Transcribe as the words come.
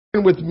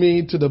With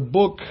me to the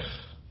book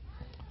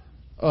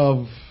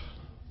of,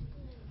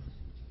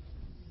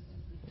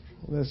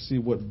 let's see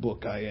what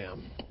book I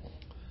am.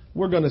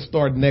 We're going to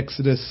start in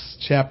Exodus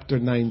chapter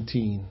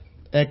 19.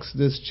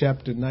 Exodus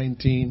chapter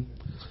 19.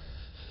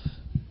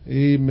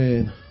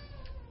 Amen.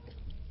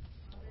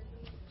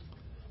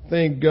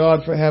 Thank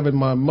God for having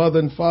my mother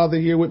and father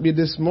here with me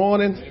this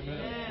morning.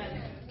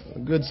 Amen. A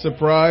good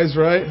surprise,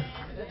 right?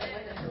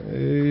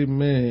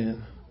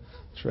 Amen.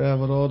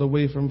 Traveled all the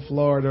way from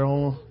Florida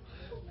on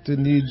to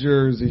New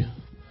Jersey.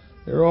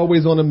 They're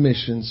always on a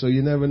mission, so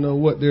you never know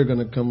what they're going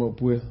to come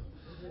up with.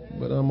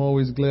 But I'm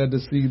always glad to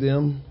see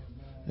them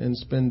and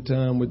spend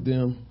time with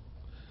them.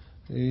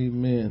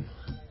 Amen.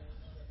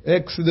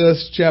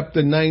 Exodus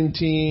chapter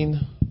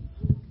 19.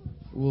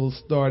 We'll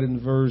start in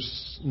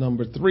verse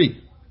number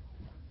 3.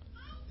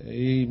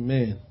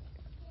 Amen.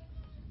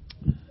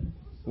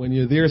 When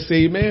you're there,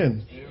 say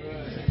amen.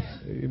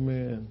 Amen.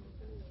 Amen.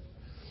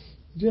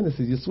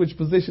 Genesis, you switched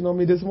position on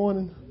me this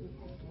morning?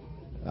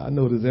 I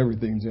notice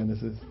everything,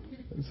 Genesis.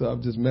 So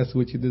I'm just messing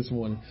with you this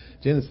morning.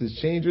 Genesis,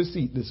 change your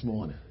seat this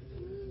morning.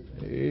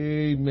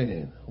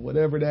 Amen.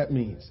 Whatever that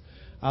means.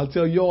 I'll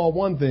tell you all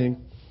one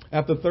thing.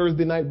 After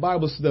Thursday night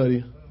Bible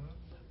study,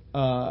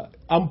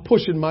 I'm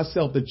pushing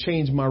myself to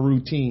change my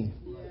routine.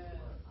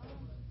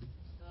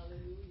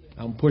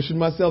 I'm pushing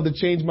myself to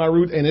change my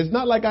routine. And it's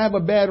not like I have a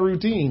bad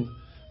routine.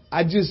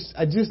 I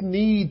just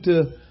need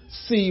to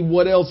see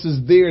what else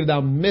is there that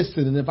I'm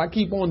missing. And if I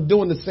keep on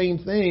doing the same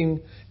thing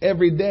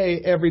every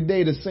day,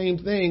 the same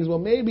things, well,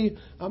 maybe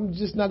I'm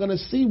just not going to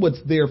see what's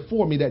there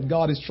for me that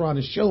God is trying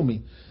to show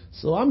me.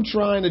 So I'm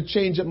trying to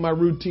change up my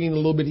routine a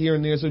little bit here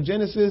and there. So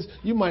Genesis,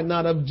 you might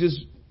not have just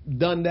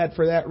done that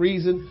for that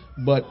reason,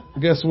 but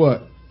guess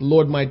what? The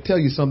Lord might tell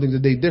you something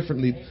today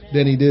differently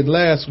than he did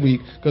last week,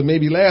 because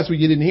maybe last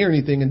week you didn't hear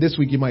anything and this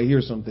week you might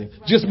hear something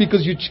just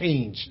because you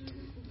changed.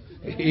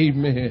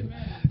 Amen.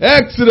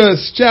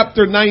 Exodus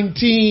chapter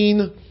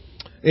 19.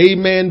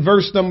 Amen.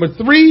 Verse number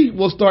 3.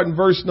 We'll start in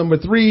verse number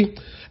 3.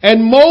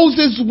 And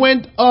Moses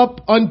went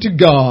up unto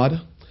God,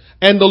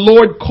 and the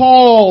Lord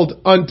called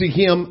unto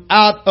him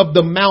out of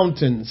the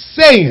mountain,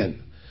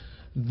 saying,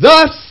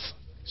 Thus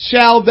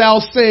shalt thou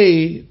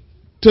say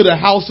to the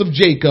house of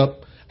Jacob,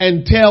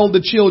 and tell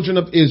the children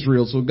of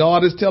Israel. So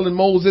God is telling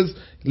Moses,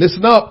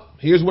 listen up.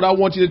 Here's what I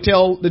want you to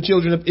tell the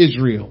children of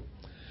Israel.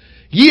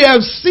 Ye have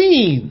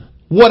seen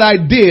what I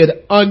did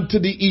unto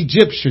the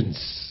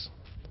Egyptians.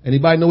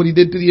 Anybody know what he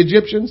did to the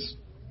Egyptians?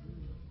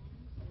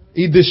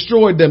 He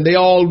destroyed them. They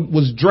all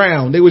was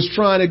drowned. They was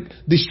trying to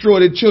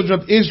destroy the children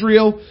of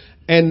Israel,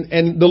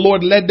 and the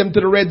Lord led them to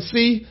the Red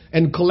Sea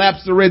and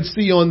collapsed the Red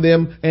Sea on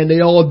them, and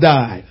they all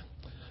died.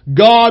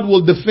 God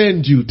will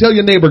defend you. Tell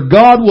your neighbor,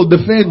 God will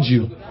defend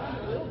you.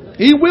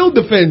 He will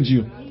defend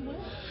you.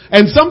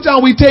 And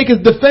sometimes we take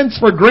his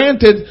defense for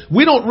granted.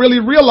 We don't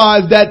really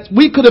realize that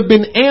we could have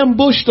been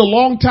ambushed a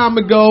long time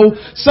ago.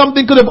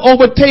 Something could have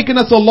overtaken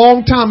us a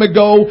long time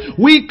ago.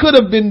 We could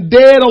have been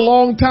dead a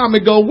long time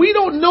ago. We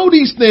don't know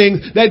these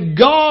things, that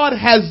God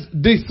has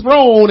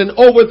dethroned and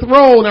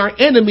overthrown our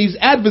enemies,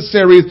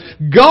 adversaries.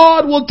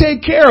 God will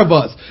take care of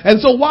us. And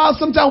so while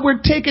sometimes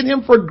we're taking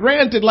him for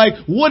granted, like,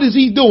 what is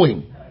he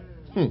doing?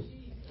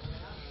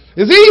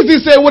 It's easy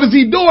to say, what is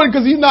he doing?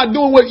 Because he's not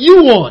doing what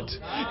you want.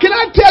 Can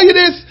I tell you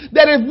this?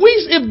 That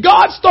if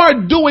God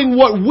starts doing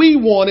what we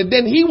wanted,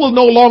 then he will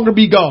no longer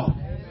be God.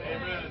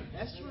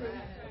 That's true.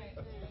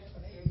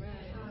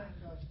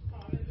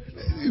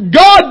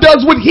 God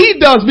does what he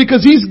does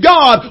because he's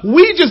God.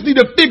 We just need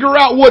to figure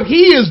out what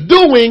he is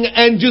doing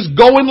and just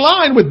go in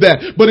line with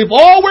that. But if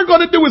all we're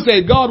going to do is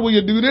say, God, will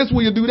you do this?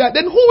 Will you do that?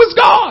 Then who is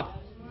God?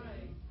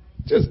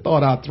 Just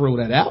thought I'd throw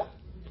that out.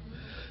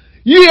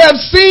 Ye have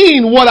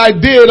seen what I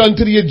did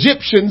unto the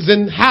Egyptians,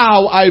 and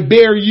how I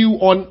bare you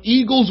on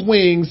eagle's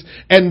wings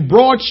and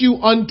brought you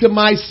unto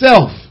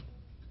myself.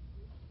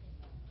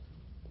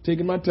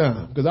 Taking my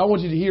time because I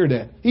want you to hear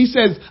that. He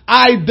says,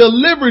 I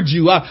delivered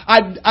you.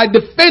 I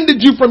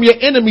defended you from your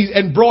enemies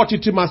and brought you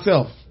to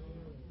myself.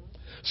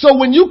 So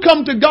when you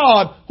come to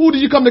God, who did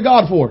you come to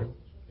God for?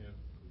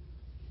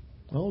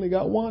 I only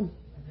got one.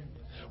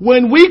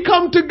 When we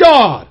come to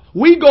God,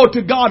 we go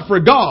to God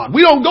for God.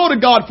 We don't go to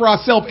God for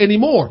ourselves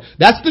anymore.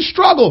 That's the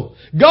struggle.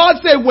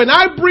 God said, when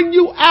I bring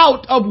you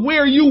out of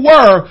where you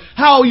were,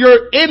 how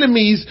your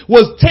enemies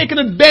was taking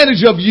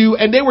advantage of you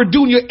and they were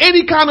doing you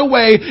any kind of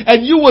way,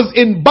 and you was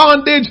in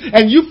bondage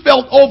and you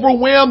felt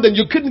overwhelmed and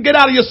you couldn't get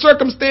out of your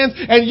circumstance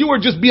and you were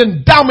just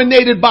being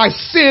dominated by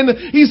sin.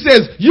 He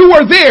says, you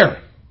were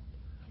there,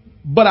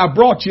 but I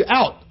brought you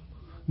out.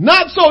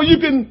 Not so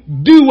you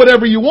can do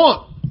whatever you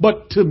want,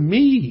 but to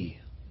me.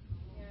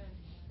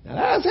 Now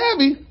that's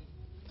heavy.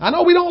 I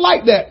know we don't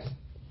like that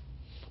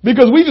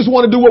because we just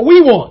want to do what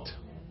we want.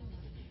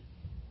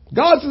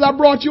 God says, I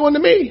brought you unto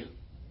me.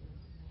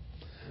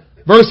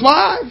 Verse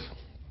 5.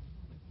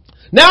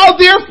 Now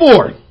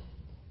therefore,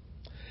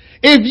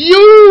 if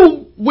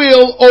you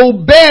will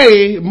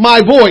obey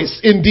my voice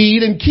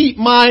indeed and keep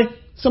my,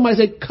 somebody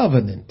say,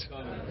 covenant.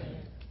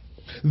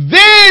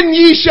 Then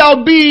ye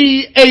shall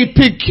be a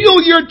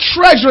peculiar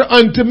treasure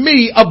unto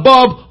me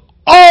above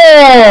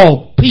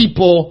all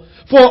people,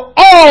 for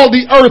all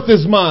the earth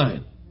is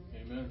mine.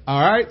 Amen.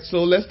 All right. So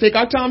let's take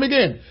our time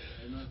again.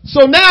 Amen.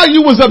 So now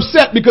you was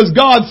upset because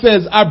God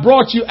says, I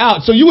brought you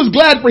out. So you was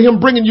glad for him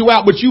bringing you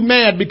out, but you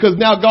mad because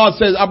now God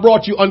says, I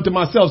brought you unto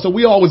myself. So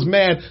we always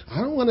mad.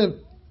 I don't want to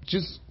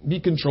just be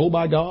controlled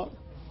by God.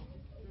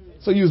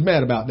 So you was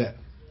mad about that.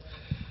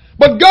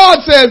 But God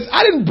says,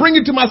 I didn't bring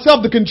you to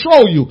myself to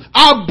control you.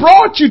 I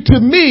brought you to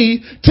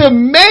me to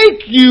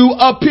make you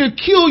a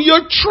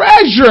peculiar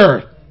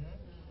treasure.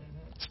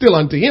 Still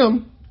unto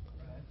him.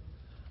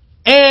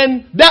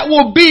 And that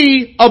will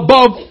be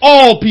above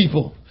all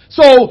people.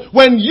 So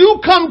when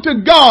you come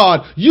to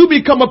God, you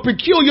become a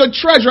peculiar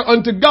treasure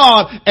unto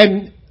God.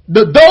 And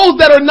those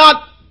that are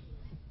not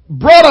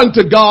brought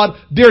unto God,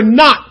 they're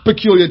not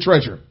peculiar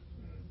treasure.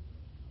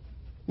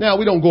 Now,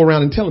 we don't go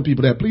around and telling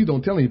people that. Please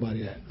don't tell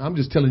anybody that. I'm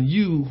just telling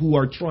you who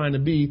are trying to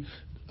be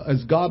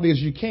as godly as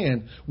you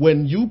can.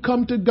 When you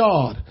come to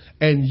God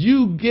and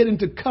you get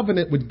into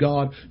covenant with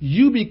God,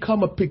 you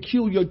become a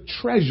peculiar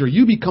treasure.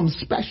 You become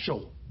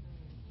special.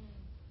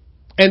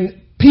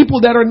 And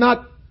people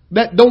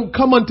that don't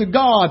come unto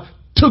God,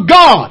 to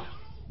God,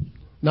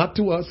 not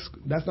to us,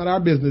 that's not our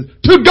business,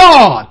 to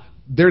God,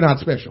 they're not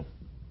special.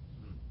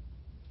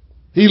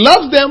 He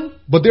loves them,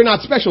 but they're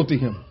not special to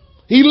him.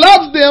 He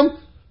loves them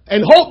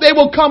and hope they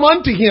will come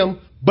unto him,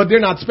 but they're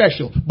not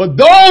special. But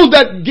those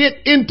that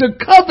get into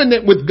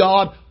covenant with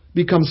God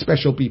become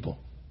special people.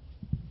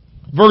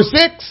 Verse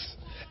 6,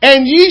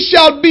 and ye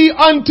shall be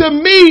unto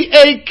me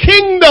a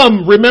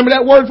kingdom. Remember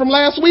that word from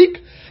last week?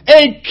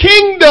 A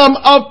kingdom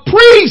of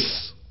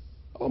priests.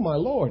 Oh my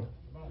Lord.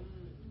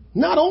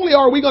 Not only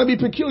are we going to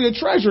be peculiar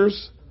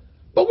treasures,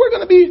 but we're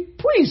going to be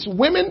priests.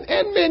 Women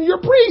and men, you're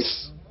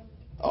priests.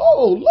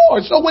 Oh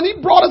Lord. So when he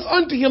brought us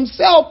unto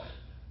himself,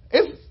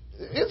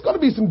 it's going to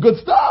be some good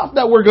stuff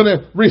that we're going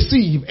to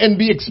receive and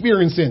be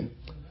experiencing.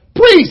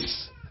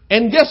 Priests.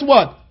 And guess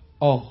what?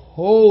 A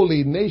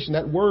holy nation.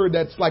 That word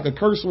that's like a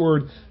curse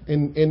word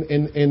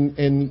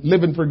in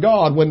living for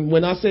God.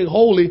 When I say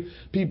holy,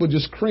 people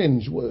just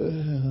cringe. All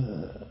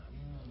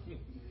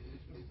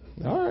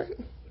right.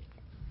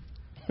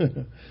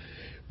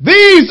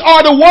 These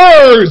are the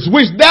words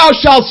which thou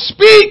shalt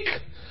speak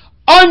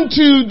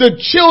unto the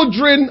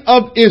children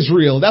of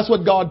Israel. That's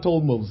what God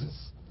told Moses.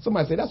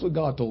 Somebody say, that's what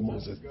God told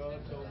Moses.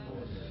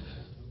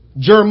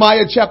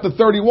 Jeremiah chapter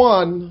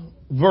 31,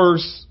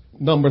 verse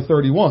number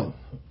 31.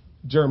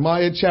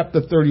 Jeremiah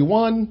chapter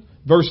 31,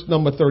 verse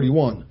number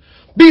 31.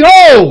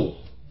 Behold,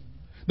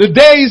 the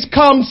days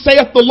come,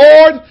 saith the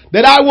Lord,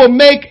 that I will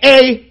make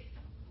a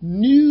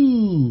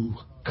new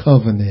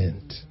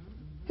covenant.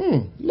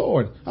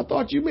 Lord, I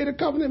thought you made a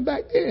covenant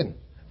back then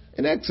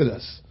in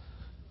Exodus.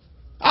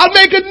 I'll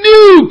make a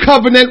new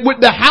covenant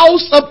with the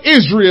house of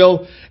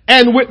Israel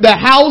and with the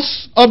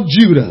house of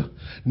Judah,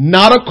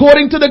 not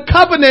according to the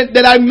covenant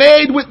that I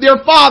made with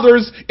their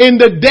fathers in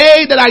the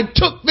day that I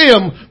took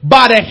them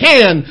by the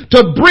hand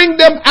to bring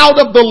them out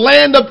of the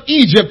land of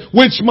Egypt,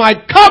 which my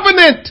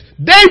covenant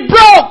they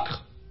broke.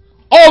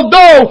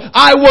 Although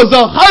I was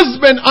a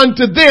husband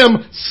unto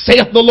them,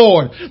 saith the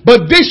Lord.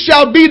 But this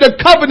shall be the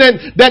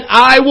covenant that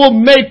I will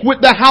make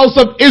with the house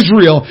of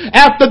Israel.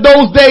 After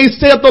those days,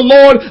 saith the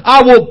Lord, I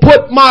will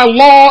put my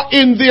law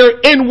in their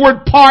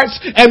inward parts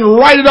and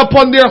write it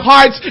upon their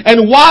hearts,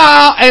 and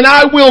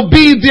I will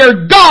be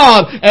their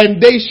God, and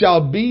they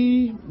shall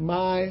be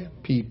my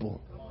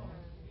people.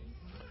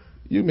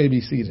 You may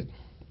be seated.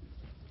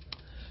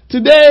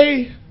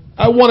 Today,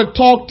 I want to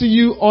talk to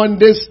you on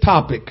this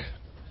topic.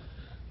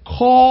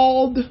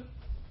 Called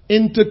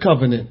into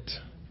covenant.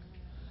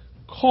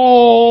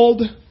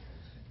 Called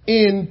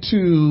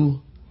into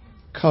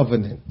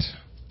covenant.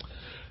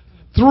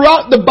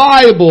 Throughout the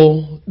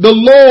Bible, the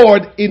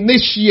Lord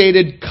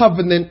initiated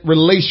covenant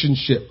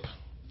relationship.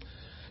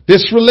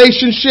 This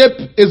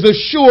relationship is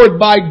assured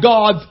by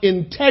God's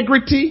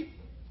integrity,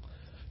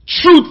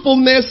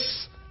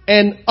 truthfulness,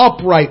 and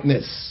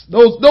uprightness.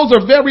 Those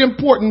are very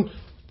important,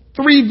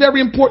 three very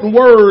important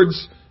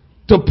words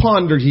to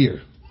ponder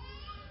here.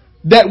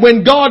 That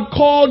when God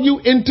called you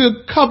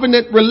into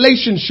covenant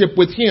relationship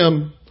with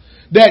him,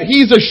 that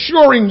he's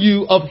assuring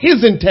you of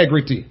his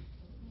integrity.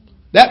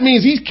 That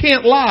means he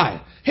can't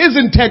lie. His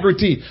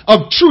integrity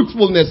of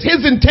truthfulness,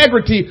 his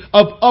integrity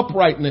of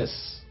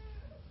uprightness.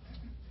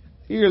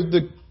 Here's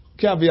the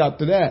caveat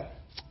to that.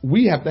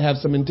 We have to have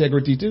some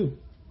integrity too.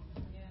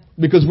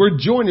 Because we're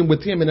joining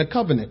with him in a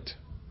covenant.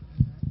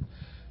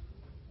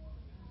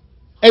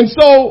 And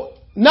so,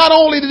 not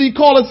only did he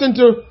call us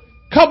into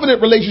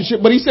covenant relationship,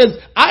 but he says,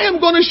 I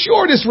am going to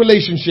assure this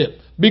relationship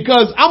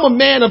because I'm a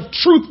man of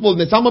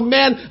truthfulness. I'm a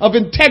man of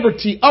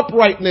integrity,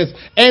 uprightness,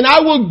 and I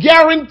will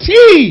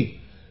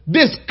guarantee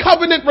this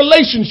covenant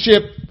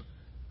relationship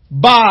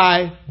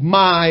by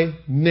my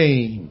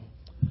name.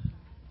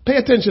 Pay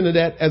attention to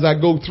that as I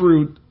go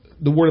through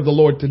the word of the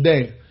Lord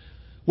today.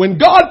 When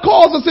God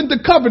calls us into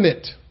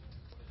covenant,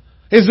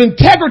 his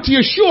integrity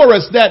assures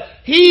us that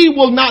he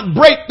will not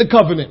break the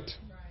covenant.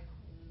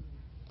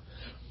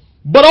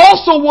 But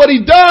also what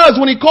he does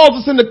when he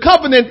calls us into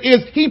covenant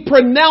is he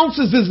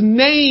pronounces his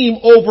name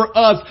over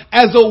us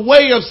as a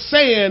way of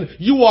saying,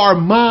 you are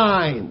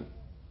mine.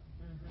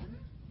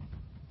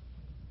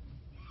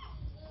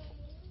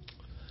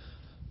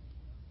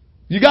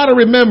 You got to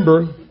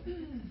remember,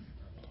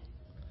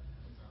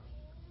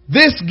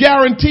 this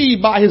guarantee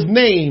by his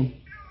name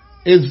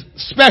is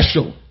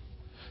special,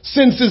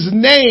 since his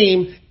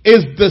name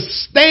is the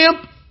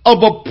stamp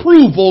of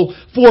approval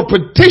for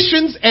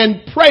petitions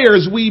and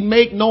prayers we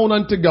make known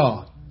unto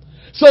God.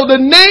 So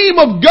the name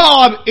of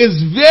God is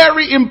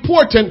very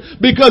important,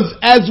 because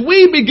as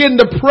we begin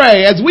to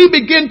pray, as we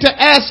begin to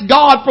ask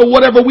God for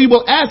whatever we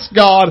will ask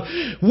God,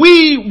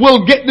 we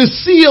will get the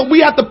seal. We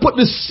have to put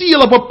the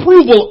seal of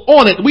approval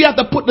on it. We have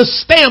to put the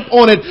stamp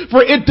on it for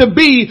it to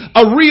be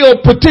a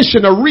real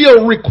petition, a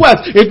real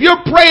request. If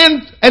you're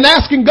praying and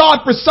asking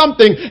God for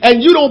something and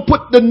you don't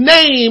put the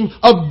name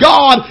of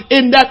God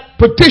in that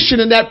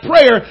petition, in that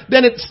prayer,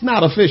 then it's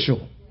not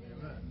official.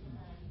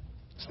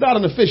 It's not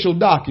an official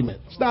document.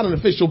 It's not an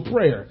official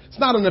prayer. It's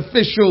not an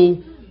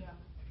official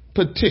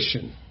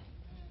petition.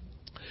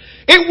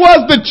 It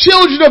was the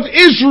children of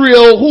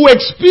Israel who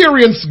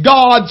experienced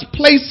God's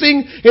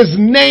placing his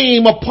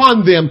name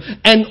upon them,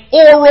 an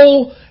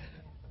oral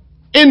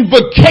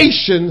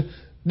invocation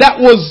that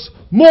was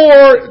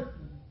more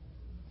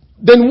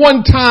than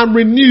one time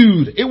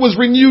renewed. It was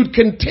renewed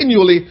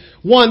continually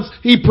once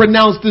he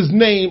pronounced his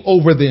name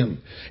over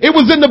them. It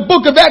was in the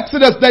book of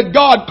Exodus that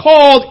God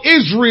called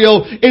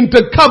Israel into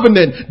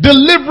covenant,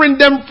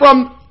 delivering them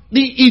from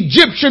the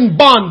Egyptian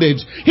bondage.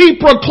 He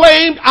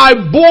proclaimed, I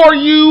bore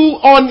you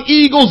on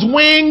eagle's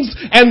wings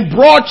and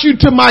brought you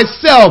to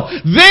myself.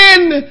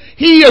 Then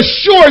he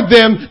assured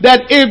them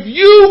that if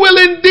you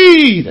will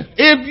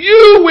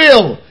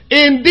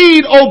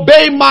indeed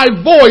obey my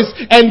voice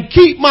and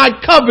keep my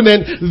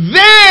covenant,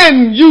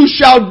 then you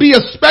shall be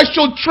a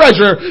special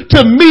treasure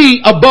to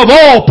me above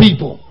all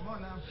people.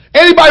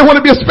 Anybody want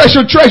to be a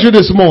special treasure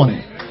this morning?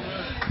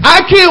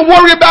 I can't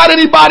worry about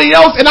anybody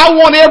else, and I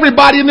want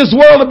everybody in this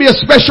world to be a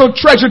special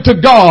treasure to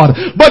God.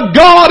 But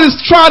God is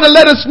trying to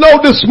let us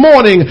know this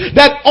morning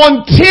that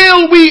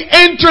until we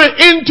enter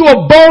into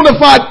a bona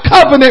fide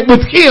covenant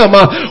with him,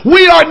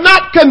 we are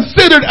not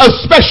considered a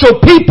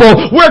special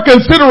people. We're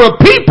considered a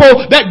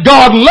people that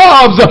God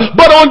loves.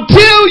 But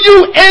until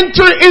you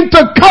enter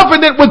into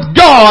covenant with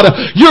God,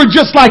 you're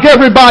just like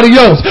everybody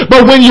else.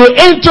 But when you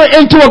enter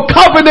into a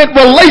covenant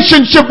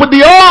relationship with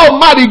the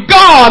Almighty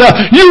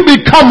God, you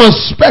become a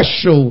special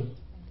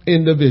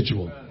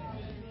individual.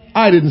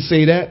 I didn't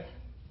say that.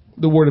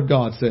 The Word of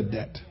God said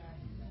that.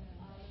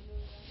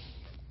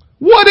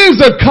 What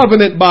is a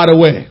covenant, by the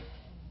way?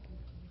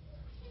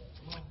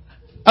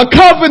 A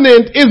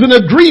covenant is an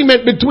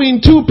agreement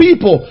between two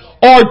people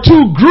or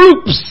two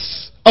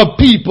groups of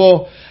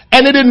people,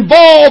 and it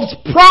involves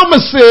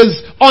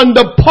promises on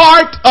the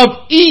part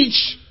of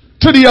each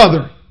to the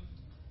other.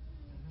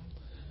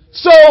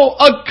 So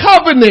a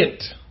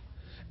covenant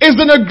is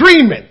an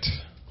agreement.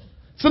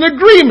 It's an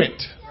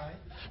agreement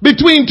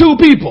between two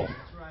people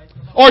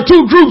or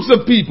two groups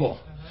of people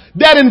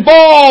that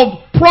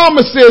involve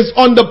promises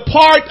on the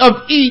part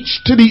of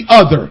each to the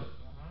other.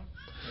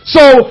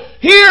 So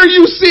here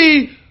you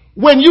see,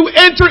 when you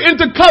enter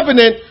into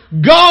covenant,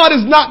 God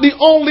is not the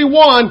only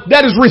one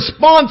that is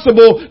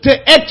responsible to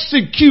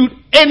execute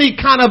any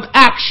kind of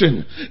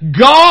action.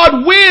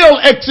 God will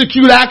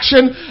execute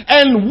action,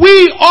 and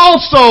we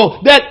also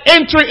that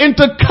enter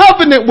into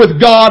covenant with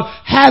God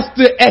has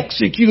to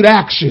execute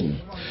action.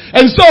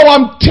 And so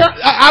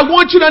I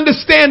want you to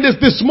understand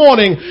this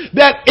morning,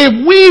 that if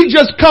we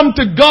just come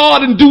to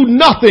God and do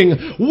nothing,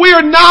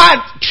 we're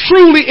not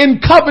truly in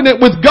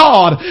covenant with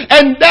God.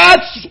 And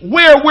that's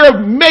where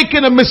we're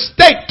making a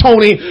mistake,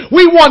 Tony.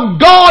 We want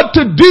God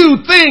to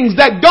do things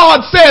that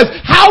God says,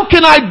 how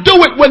can I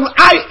do it when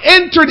I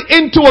entered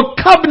into a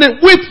covenant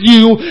with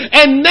you,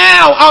 and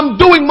now I'm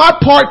doing my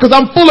part because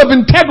I'm full of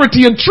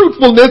integrity and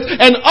truthfulness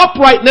and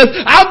uprightness.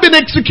 I've been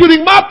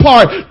executing my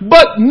part,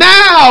 but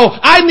now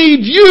I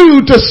need you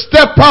to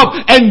step up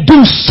and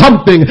do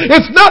something.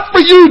 It's not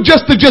for you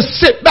just to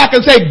sit back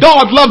and say,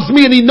 God loves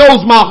me and he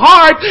knows my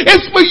heart.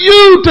 It's for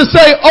you to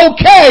say,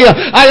 okay,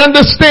 I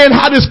understand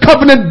how this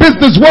covenant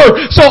business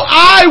works, so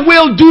I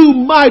will do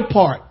my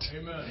part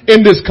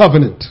in this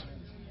covenant.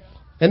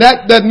 And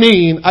that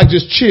means I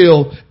just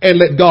chill and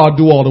let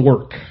God do all the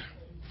work.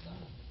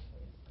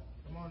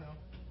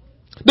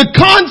 The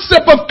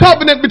concept of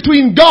covenant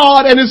between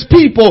God and his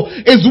people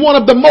is one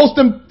of the most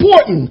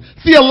important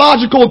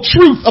theological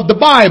truths of the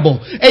Bible.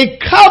 A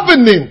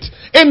covenant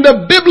in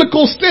the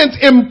biblical sense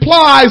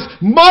implies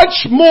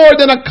much more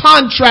than a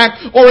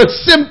contract or a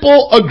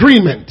simple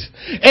agreement.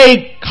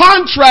 A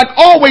contract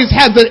always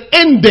has an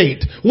end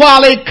date,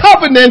 while a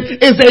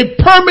covenant is a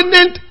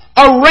permanent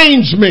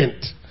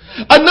arrangement.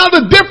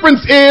 Another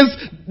difference is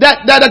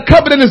that a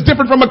covenant is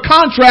different from a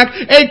contract.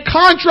 A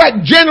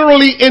contract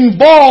generally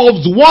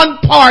involves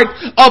one part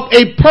of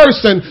a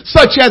person,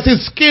 such as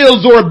his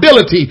skills or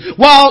ability,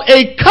 while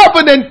a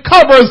covenant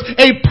covers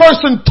a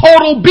person's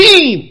total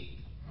being.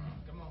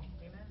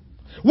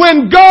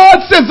 When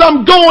God says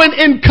I'm going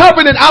in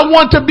covenant, I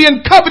want to be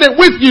in covenant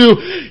with you.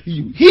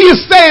 He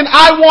is saying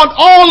I want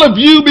all of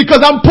you because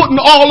I'm putting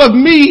all of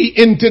me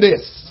into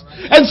this.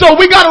 And so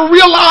we got to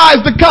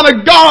realize the kind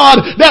of God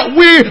that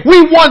we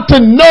want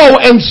to know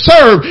and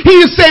serve.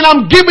 He is saying,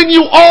 I'm giving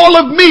you all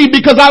of me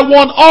because I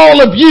want all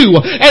of you.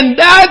 And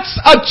that's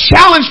a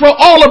challenge for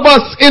all of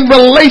us in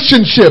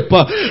relationship.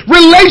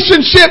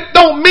 Relationship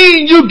don't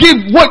mean you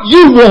give what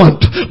you want,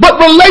 but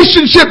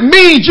relationship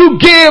means you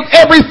give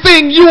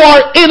everything you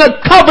are in a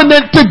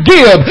covenant to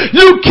give.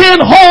 You can't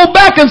hold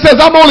back and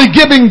says, I'm only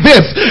giving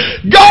this.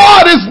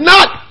 God is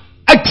not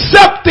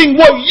accepting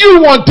what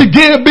you want to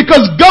give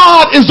because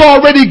God is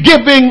already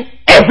giving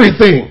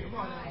everything.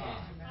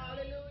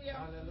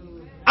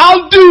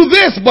 I'll do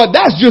this, but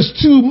that's just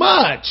too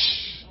much.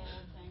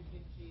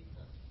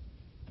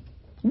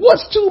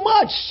 What's too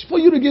much for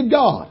you to give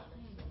God?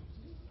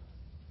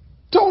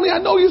 Tony, I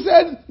know you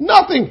said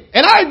nothing,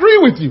 and I agree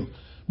with you.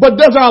 But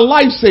does our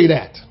life say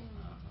that?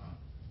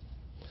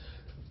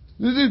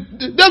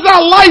 Does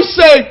our life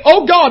say,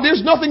 oh God,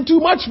 there's nothing too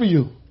much for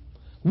you?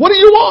 What do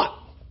you want?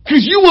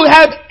 Because you will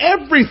have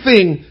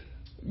everything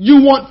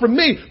you want from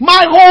me.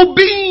 My whole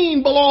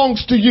being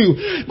belongs to you.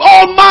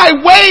 All my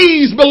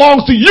ways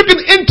belongs to you. You can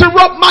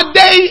interrupt my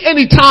day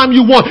anytime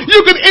you want.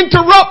 You can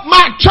interrupt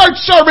my church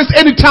service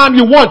anytime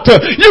you want to.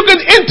 You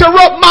can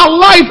interrupt my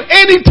life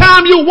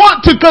anytime you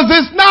want to, because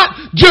it's not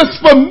just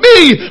for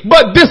me,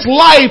 but this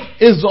life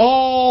is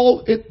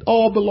it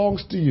all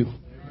belongs to you.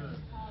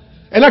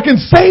 And I can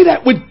say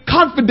that with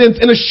confidence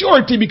and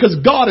assurity because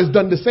God has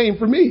done the same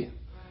for me.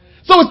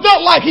 So it's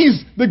not like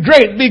he's the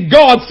great big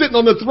God sitting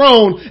on the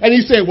throne and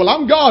he's saying, well,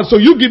 I'm God, so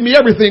you give me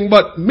everything,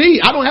 but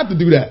me, I don't have to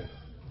do that.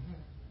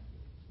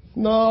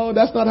 No,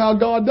 that's not how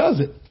God does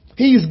it.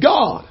 He's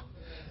God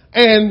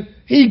and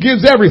he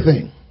gives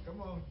everything.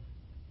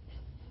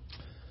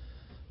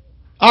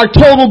 Our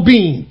total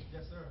being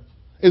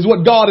is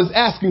what God is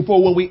asking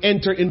for when we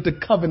enter into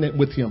covenant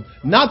with him.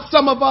 Not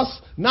some of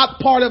us, not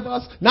part of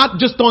us, not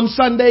just on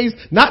Sundays,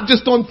 not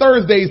just on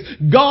Thursdays.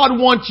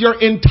 God wants your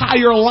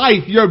entire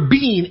life, your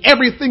being,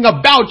 everything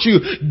about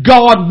you.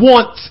 God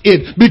wants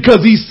it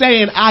because he's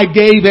saying, I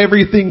gave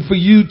everything for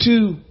you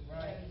too.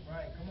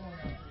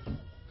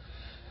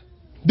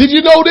 Did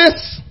you know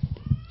this?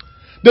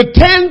 The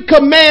 10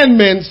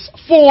 Commandments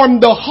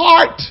form the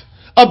heart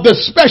of the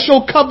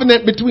special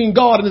covenant between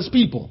God and his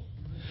people.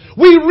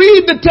 We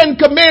read the 10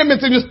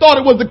 Commandments and just thought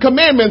it was the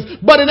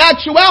commandments, but in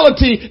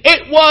actuality,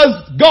 it was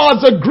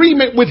God's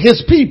agreement with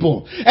his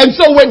people. And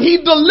so when he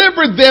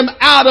delivered them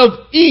out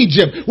of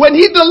Egypt, when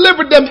he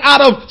delivered them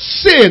out of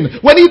sin,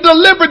 when he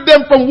delivered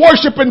them from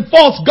worshiping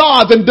false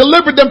gods and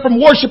delivered them from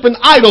worshiping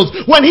idols,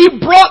 when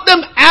he brought them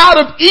out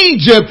of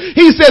Egypt,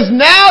 he says,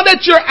 now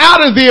that you're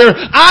out of there,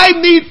 I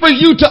need for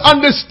you to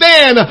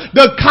understand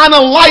the kind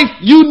of life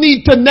you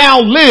need to now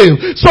live.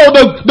 So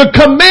the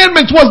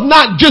commandments was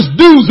not just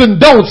do's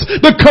and don'ts.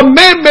 The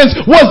commandments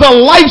was a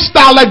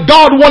lifestyle that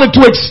God wanted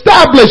to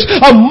establish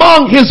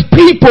among his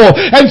people.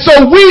 And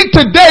so we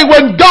today,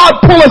 when God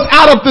pulled us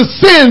out of the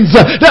sins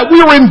that we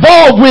were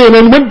involved in,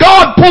 and when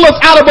God pulled us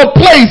out of a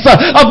place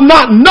of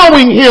not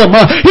knowing him,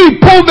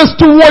 he pulled us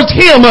towards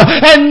him.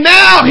 And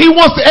now he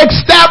wants to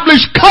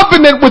establish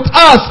covenant with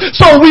us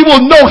so we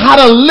will know how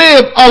to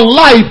live a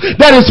life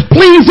that is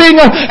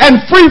pleasing and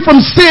free from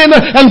sin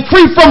and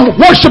free from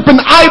worshiping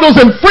idols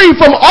and free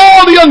from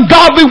all the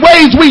ungodly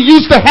ways we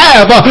used to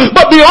have.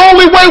 But the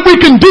only way we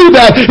can do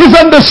that is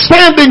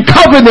understanding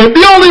covenant.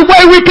 The only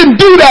way we can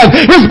do that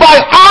is by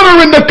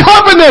honoring the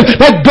covenant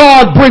that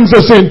God brings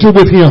us into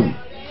with him.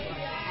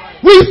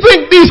 We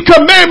think these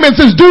commandments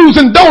is do's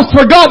and don'ts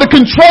for God to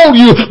control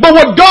you. But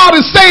what God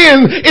is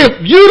saying,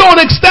 if you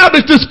don't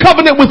establish this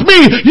covenant with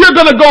me, you're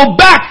going to go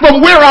back from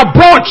where I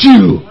brought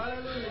you.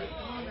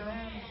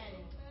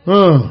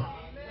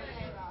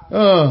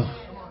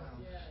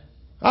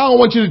 I don't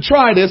want you to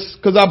try this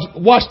because I've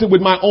watched it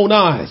with my own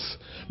eyes.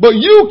 But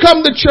you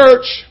come to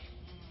church,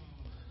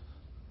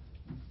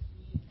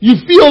 you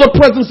feel the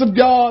presence of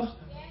God.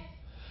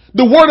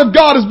 The word of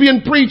God is being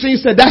preached and you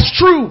said, that's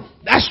true.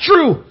 That's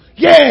true.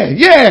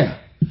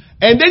 Yeah.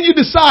 And then you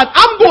decide,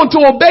 I'm going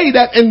to obey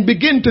that and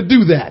begin to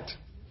do that.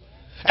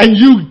 And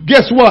you,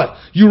 guess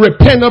what? You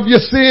repent of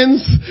your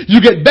sins.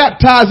 You get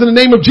baptized in the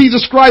name of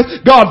Jesus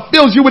Christ. God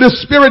fills you with his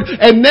spirit.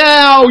 And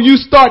now you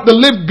start to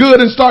live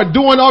good and start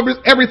doing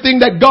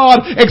everything that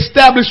God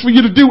established for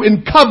you to do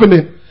in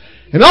covenant.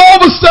 And all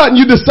of a sudden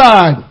you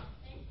decide,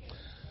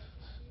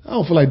 I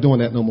don't feel like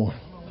doing that no more.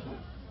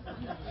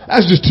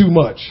 That's just too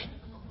much.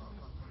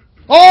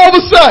 All of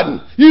a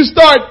sudden you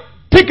start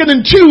picking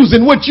and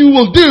choosing what you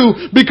will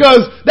do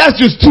because that's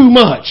just too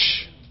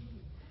much.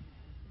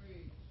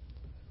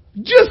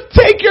 Just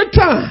take your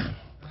time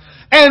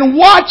and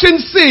watch and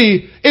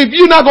see if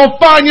you're not going to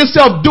find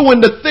yourself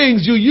doing the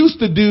things you used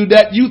to do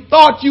that you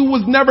thought you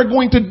was never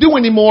going to do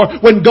anymore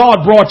when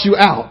God brought you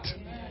out.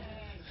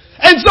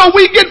 And so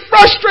we get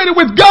frustrated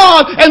with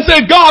God and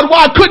say, God,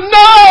 why couldn't?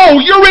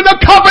 No, you're in a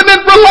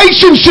covenant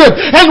relationship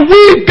and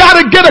we've got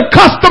to get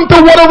accustomed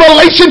to what a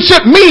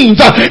relationship means.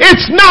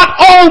 It's not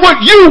all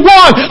what you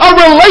want. A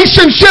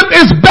relationship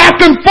is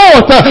back and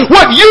forth.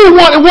 What you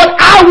want and what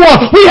I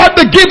want. We have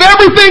to give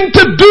everything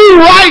to do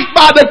right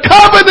by the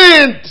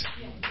covenant.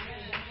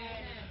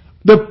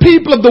 The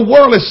people of the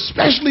world,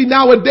 especially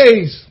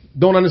nowadays,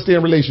 don't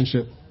understand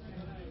relationship.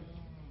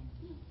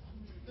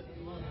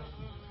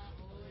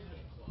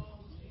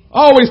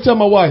 I always tell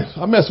my wife,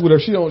 I mess with her.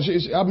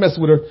 I mess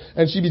with her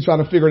and she be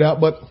trying to figure it out,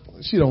 but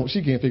she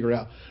can't figure it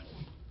out.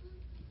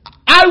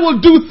 I will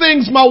do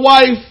things my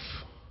wife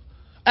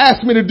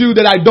asks me to do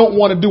that I don't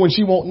want to do and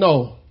she won't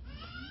know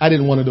I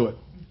didn't want to do it.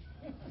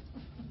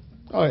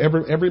 Oh,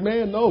 every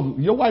man knows.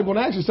 Your wife won't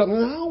ask you something.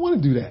 I don't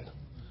want to do that.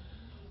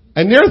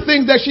 And there are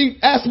things that she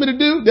asked me to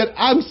do that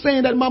I'm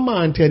saying that in my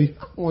mind, Teddy,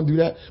 I don't want to do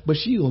that, but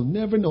she'll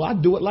never know. I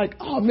do it like,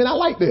 oh man, I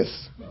like this.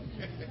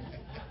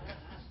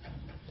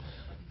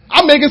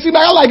 I make it seem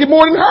like I like it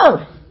more than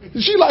her.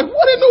 She like,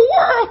 what in the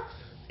world?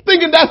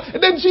 Thinking that,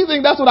 and then she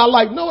think that's what I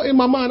like. No, in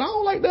my mind, I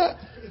don't like that.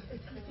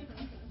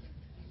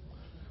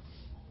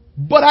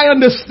 But I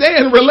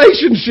understand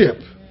relationship.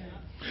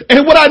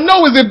 And what I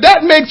know is if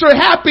that makes her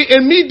happy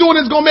and me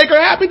doing it is going to make her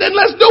happy, then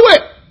let's do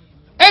it.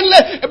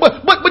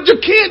 But you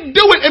can't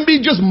do it and be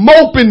just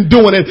moping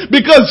doing it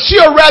because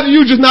she'll rather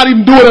you just not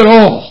even do it at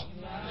all.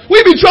 We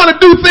be trying to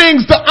do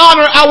things to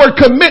honor our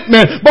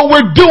commitment, but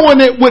we're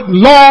doing it with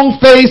long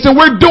face and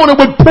we're doing it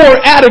with poor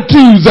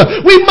attitudes.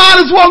 We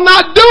might as well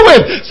not do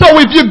it. So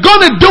if you're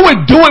going to do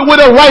it with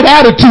a right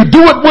attitude.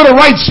 Do it with a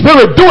right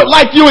spirit. Do it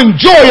like you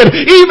enjoy it,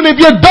 even if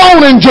you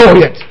don't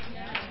enjoy it.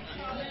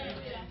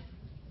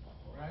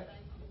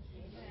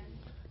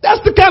 That's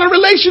the kind of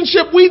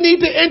relationship we need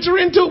to enter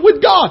into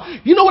with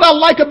God. You know what I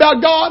like about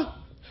God?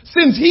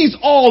 Since He's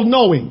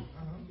all-knowing.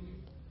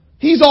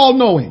 He's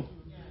all-knowing.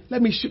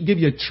 Let me give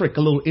you a trick,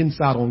 a little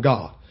insight on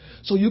God.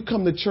 So you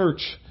come to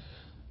church.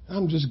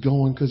 I'm just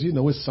going because,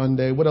 it's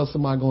Sunday. What else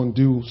am I going to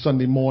do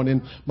Sunday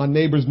morning? My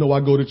neighbors know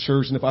I go to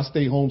church. And if I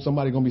stay home,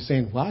 somebody's going to be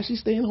saying, why is she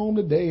staying home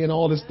today and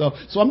all this stuff?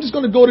 So I'm just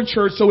going to go to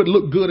church so it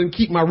look good and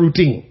keep my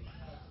routine.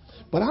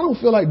 But I don't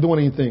feel like doing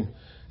anything.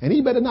 And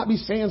he better not be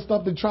saying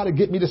stuff to try to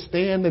get me to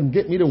stand and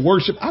get me to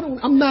worship.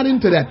 I'm not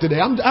into that today.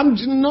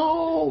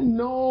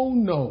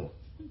 No.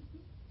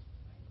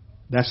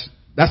 That's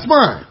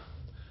fine.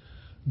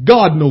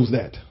 God knows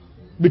that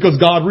because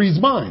God reads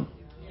mind.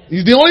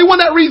 He's the only one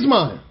that reads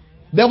mind.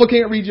 Devil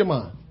can't read your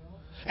mind.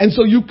 And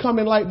so you come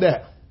in like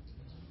that.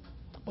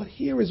 But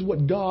here is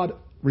what God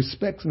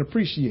respects and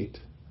appreciates.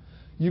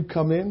 You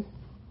come in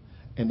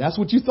and that's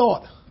what you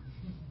thought.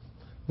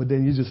 But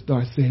then you just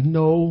start saying,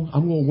 no,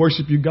 I'm going to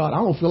worship you, God. I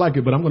don't feel like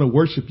it, but I'm going to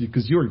worship you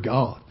because you're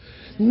God.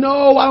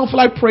 No, I don't feel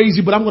like praise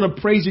you, but I'm going to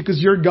praise you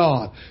because you're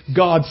God.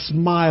 God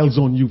smiles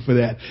on you for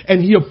that. And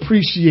He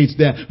appreciates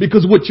that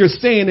because what you're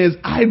saying is,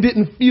 I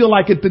didn't feel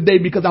like it today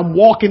because I'm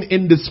walking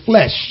in this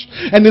flesh.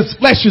 And this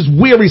flesh is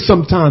weary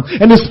sometimes.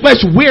 And this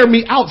flesh wear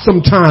me out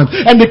sometimes.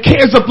 And the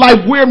cares of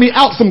life wear me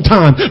out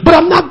sometimes. But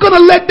I'm not going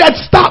to let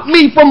that stop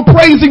me from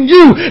praising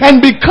you.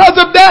 And because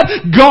of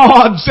that,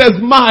 God says,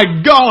 my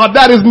God,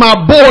 that is my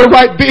boy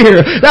right there.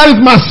 That is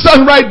my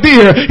son right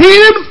there. He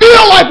didn't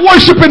feel like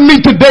worshiping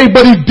me today,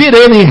 but He did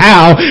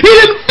anyhow. He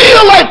didn't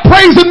feel like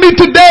praising me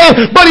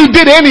today, but He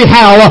did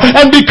anyhow.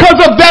 And because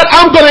of that,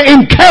 I'm going to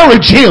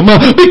encourage him.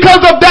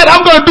 Because of that,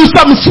 I'm going to do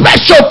something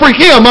special for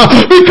him.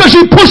 Because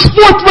he pushed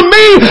forth for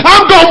me,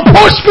 I'm going to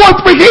push forth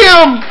for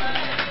him.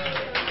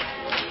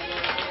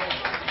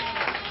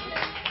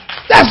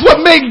 That's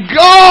what made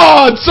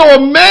God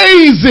so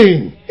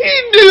amazing. He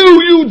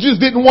knew you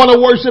just didn't want to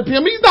worship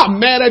Him. He's not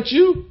mad at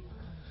you.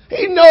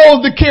 He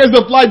knows the cares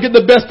of life get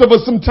the best of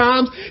us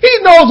sometimes. He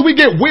knows we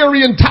get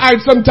weary and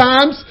tired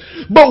sometimes.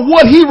 But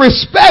what He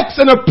respects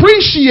and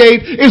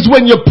appreciates is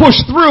when you push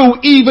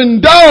through, even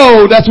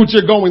though that's what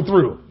you're going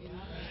through.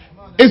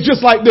 It's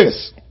just like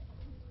this.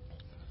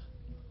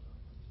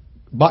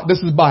 But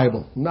this is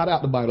Bible. I'm not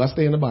out the Bible. I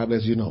stay in the Bible,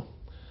 as you know.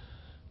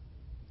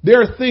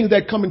 There are things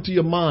that come into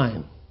your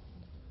mind.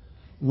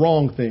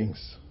 Wrong things.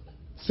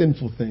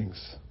 Sinful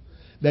things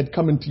that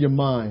come into your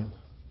mind.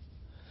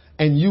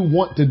 And you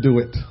want to do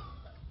it.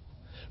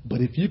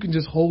 But if you can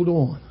just hold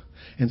on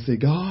and say,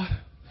 God,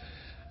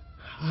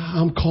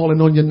 I'm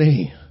calling on your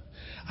name.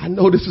 I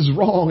know this is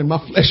wrong and my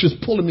flesh is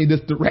pulling me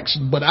this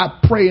direction, but I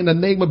pray in the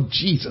name of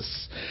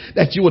Jesus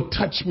that you will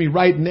touch me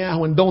right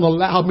now and don't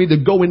allow me to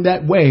go in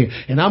that way.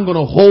 And I'm going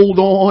to hold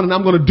on and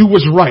I'm going to do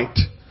what's right.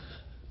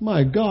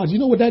 My God, you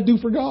know what that do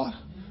for God?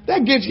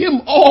 That gets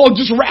Him all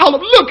just riled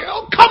up. Look,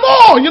 come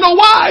on. You know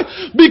why?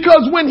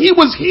 Because when He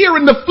was here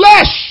in the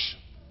flesh,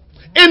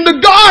 in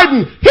the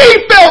garden,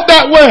 He felt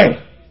that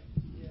way.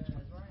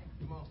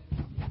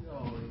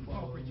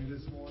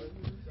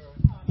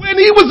 When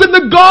He was in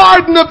the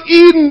Garden of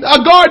Eden,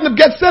 a Garden of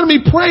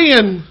Gethsemane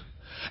praying,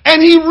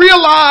 and He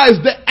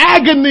realized the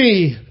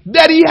agony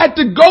that He had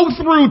to go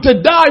through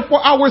to die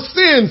for our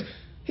sins,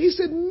 He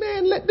said,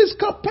 man, let this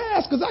cup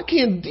pass because I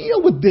can't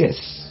deal with this.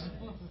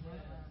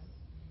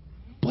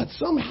 But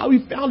somehow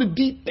he found it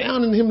deep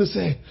down in him to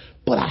say,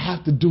 but I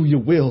have to do your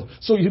will.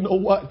 So you know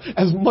what?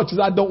 As much as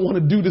I don't want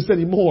to do this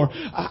anymore,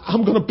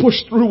 I'm going to push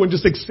through and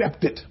just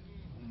accept it.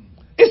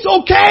 It's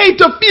okay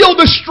to feel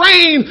the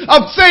strain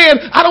of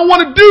saying, I don't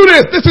want to do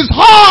this. This is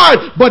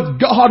hard. But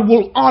God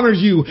will honor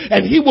you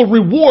and he will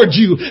reward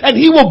you and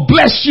he will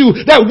bless you,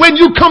 that when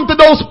you come to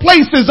those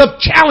places of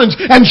challenge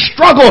and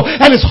struggle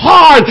and it's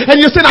hard and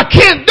you're saying, I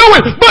can't do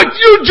it, but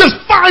you just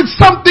find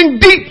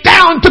something deep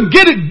down to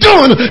get it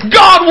done.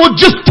 God will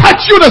just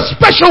touch you in a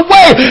special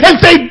way and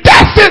say,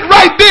 that's it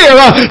right there.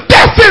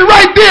 That's it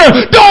right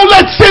there. Don't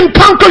let sin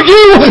conquer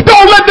you.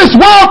 Don't let this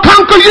world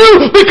conquer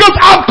you, because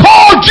I've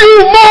called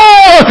you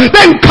more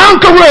than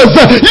conquerors.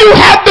 You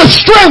have the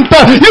strength,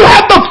 you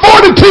have the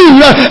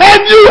fortitude, and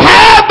you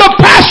have the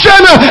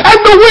passion and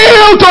the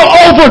will to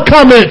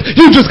overcome it.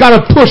 You just got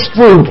to push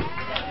through.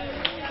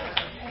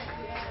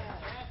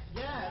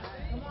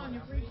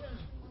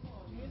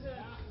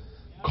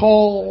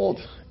 Called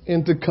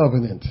into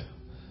covenant.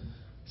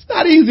 It's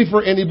not easy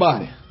for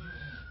anybody.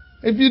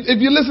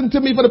 If you listen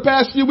to me for the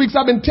past few weeks,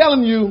 I've been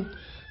telling you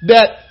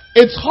that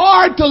it's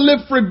hard to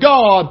live for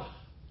God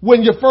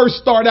when you first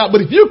start out.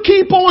 But if you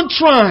keep on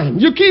trying,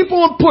 you keep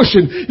on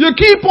pushing, you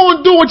keep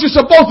on doing what you're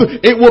supposed to,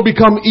 it will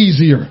become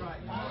easier.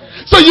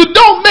 So you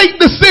don't make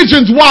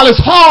decisions while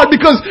it's hard,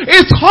 because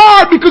it's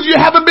hard because you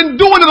haven't been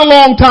doing it a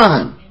long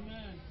time.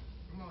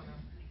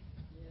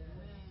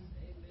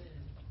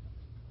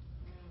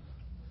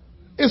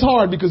 It's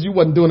hard because you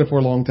wasn't doing it for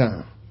a long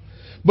time.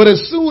 But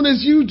as soon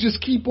as you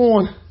just keep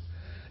on,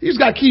 you just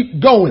got to keep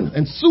going.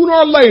 And sooner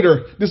or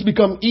later, this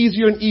becomes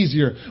easier and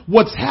easier.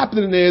 What's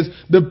happening is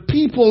the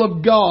people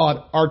of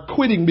God are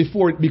quitting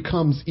before it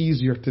becomes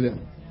easier to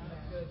them.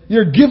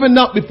 You're giving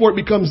up before it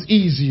becomes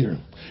easier.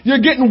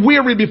 You're getting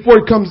weary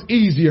before it comes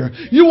easier.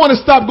 You want to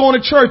stop going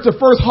to church, the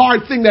first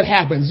hard thing that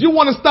happens. You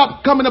want to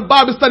stop coming to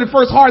Bible study, the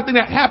first hard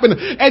thing that happened.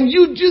 And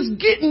you just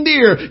getting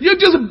there. You're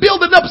just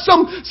building up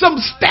some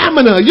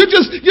stamina. You're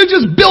just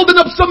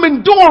building up some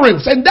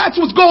endurance. And that's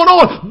what's going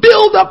on.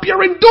 Build up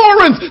your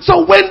endurance.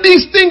 So when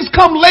these things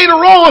come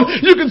later on,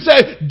 you can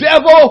say,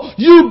 devil,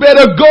 you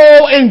better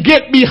go and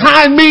get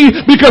behind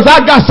me, because I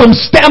got some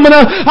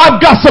stamina.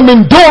 I've got some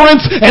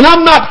endurance, and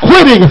I'm not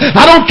quitting.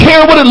 I don't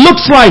care what it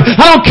looks like.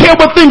 I don't care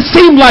what things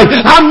seem like.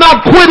 I'm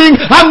not quitting.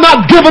 I'm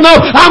not giving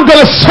up. I'm going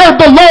to serve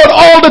the Lord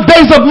all the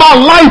days of my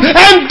life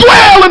and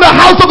dwell in the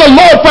house of the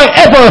Lord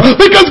forever,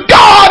 because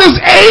God is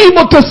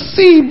able to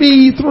see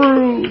me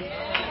through.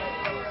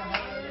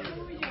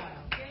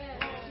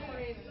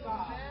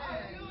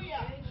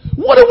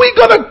 What are we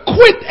going to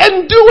quit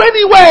and do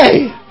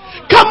anyway?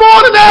 Come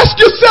on and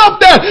ask yourself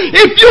that.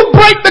 If you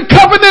break the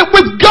covenant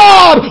with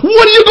God,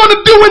 what are you going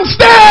to do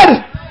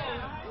instead?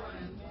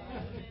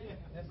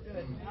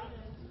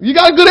 You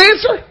got a good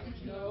answer?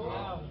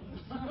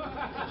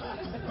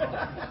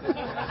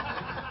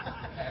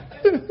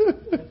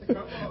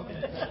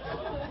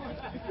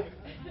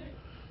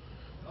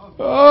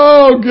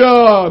 Oh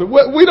God,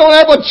 we don't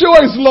have a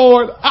choice,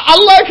 Lord. I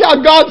like how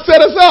God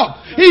set us up.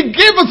 He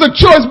gave us a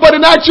choice, but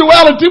in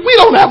actuality, we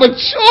don't have a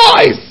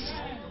choice.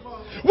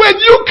 When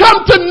you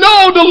come to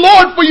know the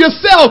Lord for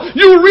yourself,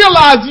 you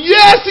realize,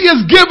 yes, He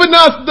has given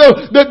us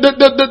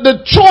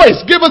the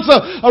choice, give us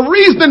a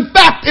reason and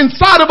fact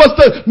inside of us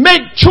to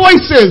make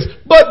choices.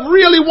 But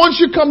really, once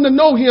you come to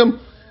know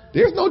Him,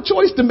 there's no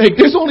choice to make.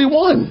 There's only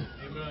one.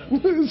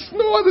 There's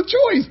no other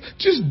choice.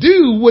 Just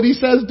do what He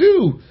says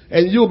do,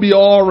 and you'll be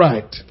all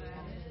right.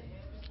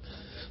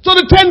 So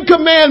the 10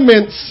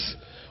 Commandments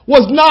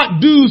was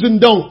not do's and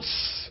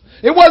don'ts.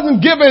 It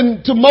wasn't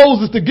given to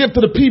Moses to give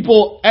to the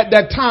people at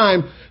that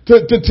time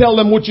to tell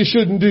them what you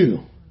shouldn't do.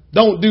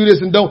 Don't do this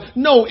and don't.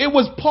 No, it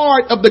was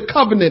part of the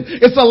covenant.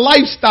 It's a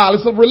lifestyle.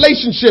 It's a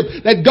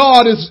relationship that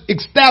God is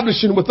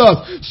establishing with us.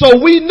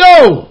 So we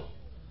know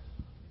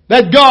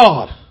that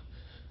God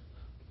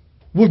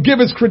will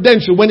give His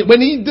credential. When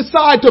He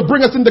decided to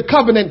bring us into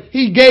covenant,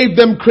 He gave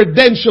them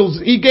credentials.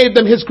 He gave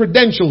them His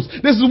credentials.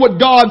 This is what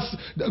God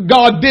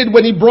did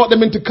when He brought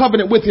them into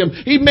covenant with Him.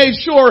 He made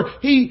sure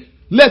He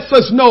lets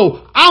us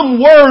know, I'm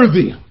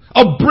worthy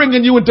of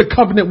bringing you into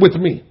covenant with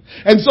me.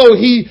 And so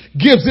He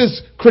gives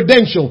His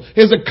credential,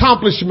 His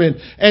accomplishment,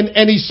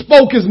 and He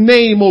spoke His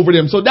name over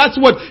them. So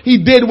that's what He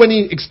did when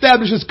He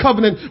established His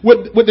covenant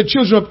with the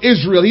children of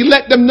Israel. He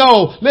let them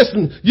know,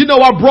 listen, you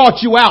know I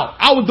brought you out.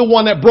 I was the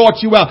one that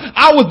brought you out.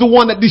 I was the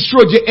one that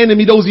destroyed your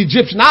enemy, those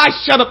Egyptians. I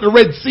shut up the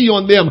Red Sea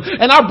on them,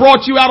 and I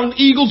brought you out on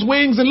eagle's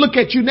wings, and look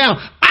at you now.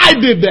 I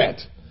did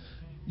that.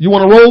 You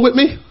want to roll with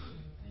me?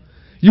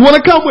 You want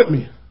to come with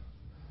me?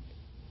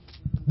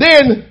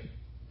 Then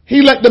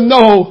He let them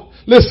know,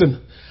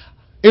 listen,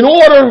 in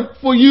order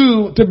for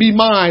you to be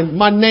mine,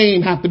 my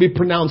name have to be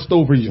pronounced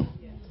over you.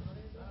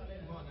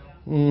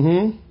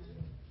 The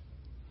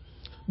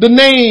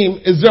name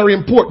is very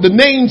important. The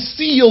name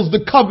seals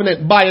the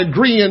covenant by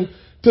agreeing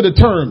to the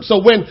terms.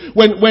 So when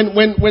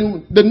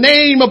the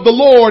name of the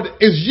Lord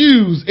is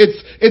used,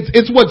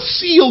 it's what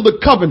sealed the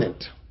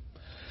covenant.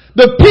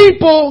 The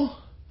people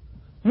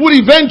would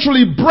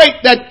eventually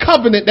break that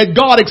covenant that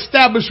God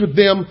established with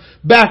them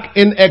back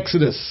in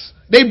Exodus.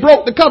 They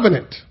broke the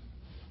covenant.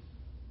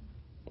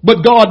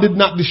 But God did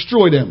not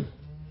destroy them,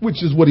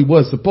 which is what he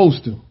was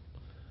supposed to.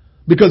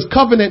 Because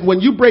covenant, when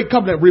you break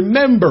covenant,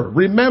 remember,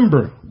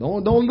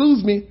 don't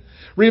lose me.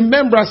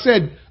 Remember, I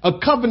said a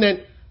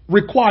covenant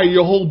requires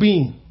your whole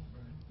being.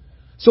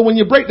 So when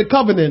you break the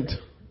covenant,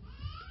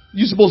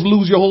 you're supposed to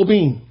lose your whole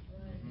being.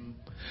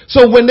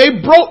 So when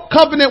they broke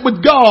covenant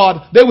with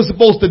God, they were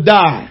supposed to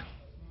die.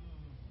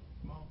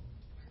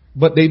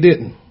 But they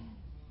didn't.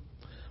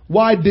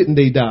 Why didn't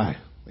they die?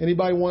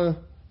 Anybody want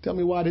to tell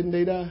me why didn't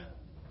they die?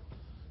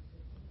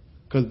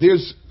 Because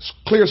there's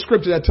clear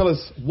scripture that tell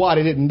us why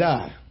they didn't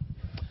die.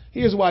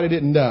 Here's why they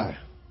didn't die.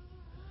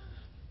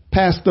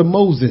 Pastor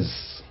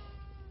Moses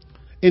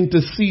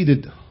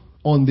interceded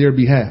on their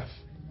behalf.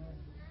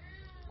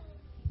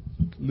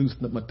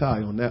 Loosen up my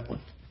tie on that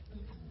one.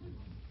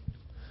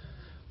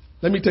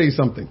 Let me tell you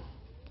something.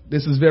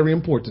 This is very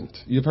important.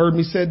 You've heard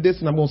me say this,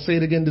 and I'm going to say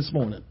it again this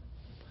morning.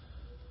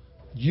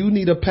 You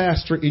need a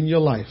pastor in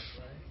your life.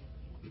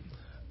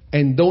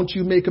 And don't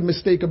you make a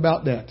mistake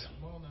about that.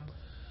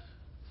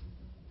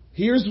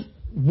 Here's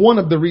one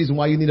of the reasons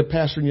why you need a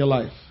pastor in your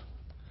life.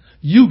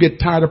 You get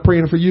tired of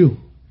praying for you.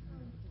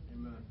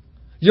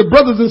 Your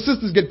brothers and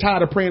sisters get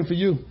tired of praying for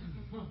you.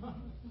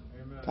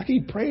 I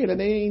keep praying and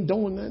they ain't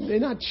doing that. They're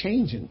not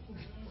changing.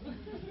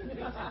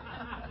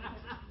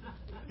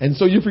 And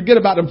so you forget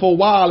about them for a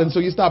while, and so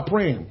you stop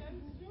praying.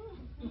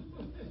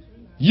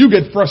 You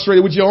get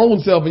frustrated with your own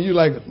self, and you're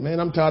like,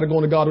 man, I'm tired of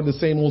going to God with the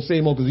same old,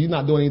 because he's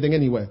not doing anything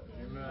anyway.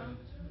 Amen.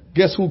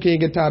 Guess who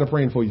can't get tired of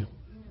praying for you?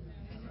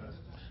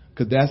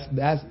 Because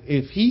that's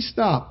if he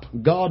stop,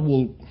 God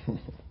will.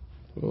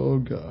 Oh,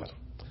 God.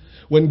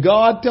 When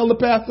God tell the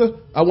pastor,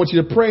 I want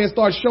you to pray and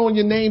start showing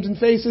your names and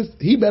faces,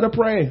 he better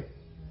pray.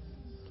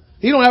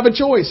 He don't have a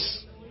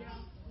choice.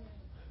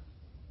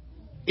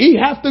 He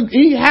have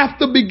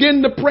to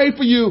begin to pray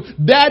for you.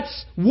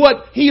 That's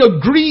what he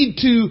agreed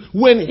to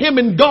when him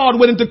and God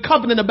went into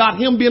covenant about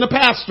him being a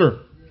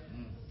pastor.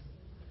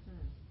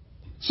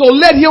 So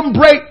let him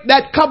break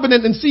that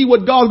covenant and see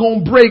what God's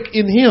going to break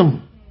in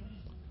him.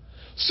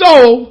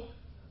 So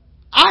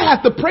I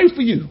have to pray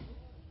for you.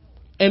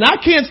 And I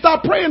can't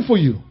stop praying for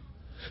you.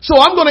 So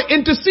I'm going to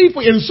intercede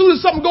for you. And as soon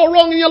as something go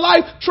wrong in your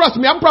life, trust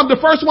me, I'm probably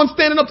the first one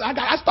standing up.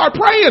 I start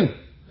praying.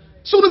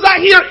 As soon as I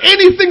hear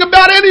anything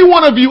about any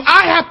one of you,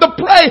 I have to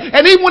pray.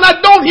 And even when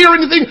I don't hear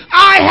anything,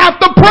 I have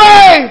to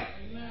pray.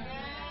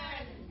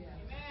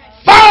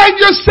 Find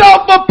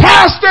yourself a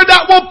pastor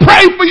that will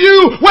pray for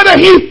you, whether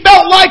he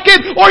felt like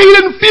it or he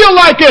didn't feel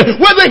like it,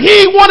 whether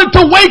he wanted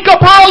to wake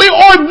up early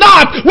or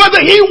not, whether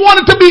he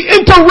wanted to be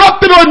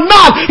interrupted or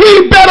not.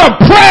 He better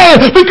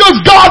pray because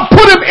God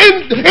put him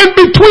in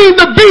between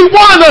the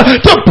V1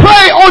 to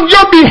pray on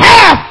your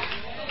behalf.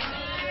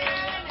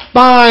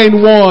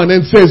 Find one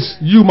and says,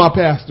 you my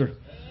pastor.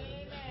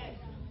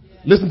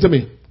 Listen to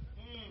me.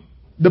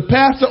 The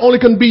pastor only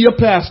can be your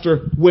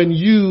pastor when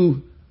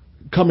you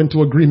come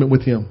into agreement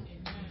with him.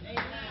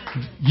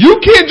 You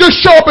can't just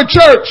show up at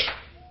church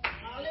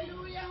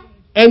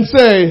and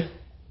say,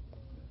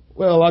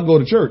 well, I go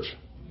to church.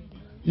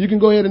 You can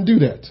go ahead and do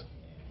that.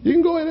 You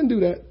can go ahead and do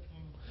that.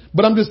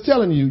 But I'm just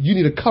telling you, you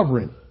need a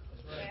covering.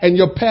 And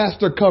your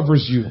pastor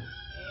covers you.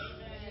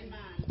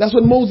 That's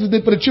what Moses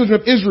did for the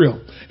children of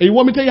Israel. And you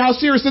want me to tell you how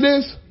serious it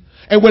is?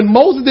 And when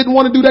Moses didn't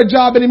want to do that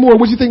job anymore,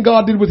 what do you think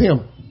God did with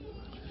him?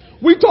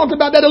 We talked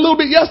about that a little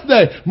bit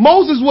yesterday.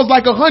 Moses was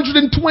like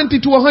 120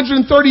 to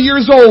 130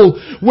 years old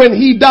when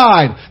he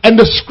died. And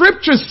the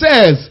scripture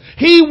says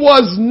his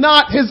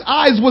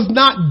eyes was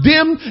not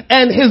dim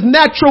and his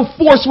natural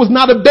force was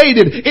not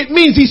abated. It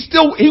means he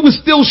was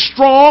still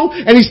strong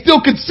and he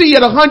still could see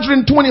at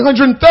 120,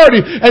 130.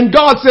 And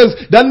God says,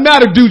 doesn't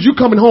matter, dude, you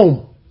coming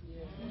home.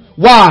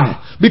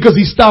 Why? Because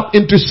he stopped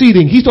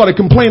interceding. He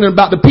started complaining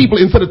about the people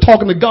instead of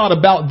talking to God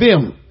about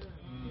them.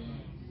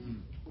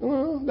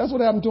 Well, that's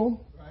what happened to him.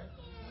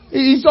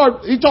 He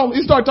started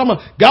talking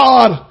about,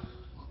 God,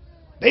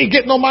 they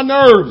getting on my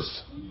nerves.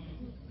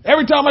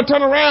 Every time I turn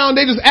around,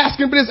 they just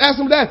asking for this,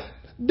 asking for that.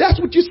 That's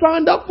what you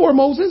signed up for,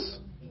 Moses.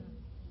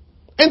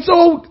 And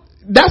so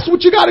that's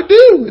what you got to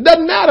do. It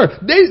doesn't matter.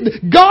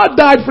 God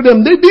died for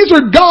them. These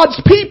are God's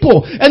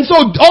people. And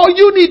so all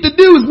you need to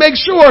do is make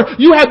sure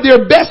you have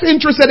their best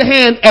interest at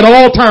hand at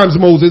all times,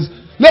 Moses.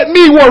 Let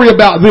me worry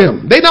about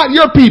them. They're not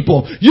your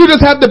people. You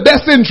just have the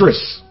best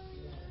interests.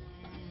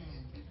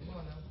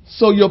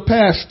 So your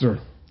pastor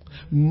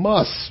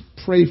must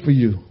pray for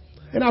you.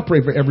 And I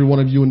pray for every one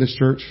of you in this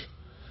church.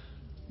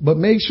 But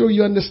make sure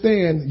you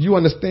understand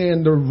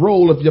the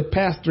role of your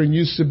pastor and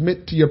you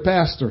submit to your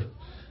pastor.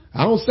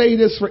 I don't say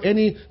this for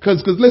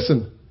because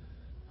listen,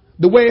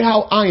 the way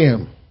how I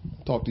am,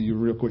 I'll talk to you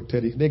real quick,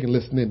 Teddy. They can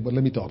listen in, but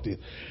let me talk to you.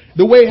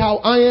 The way how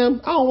I am,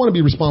 I don't want to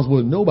be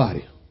responsible to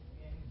nobody.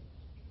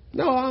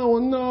 No, I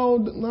don't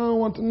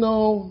want to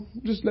know.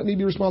 Just let me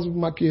be responsible for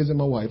my kids and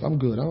my wife. I'm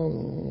good. I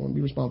don't want to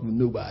be responsible for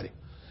nobody.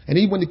 And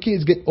even when the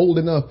kids get old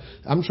enough,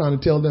 I'm trying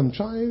to tell them,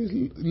 try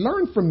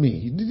learn from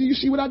me. Did you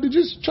see what I did?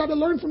 Just try to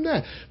learn from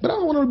that. But I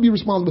don't want to be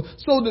responsible.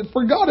 So that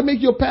for God to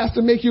make you a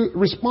pastor, make you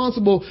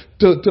responsible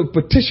to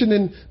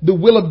petitioning the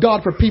will of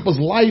God for people's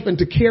life and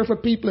to care for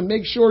people and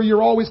make sure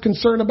you're always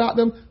concerned about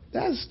them,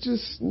 that's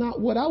just not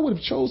what I would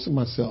have chosen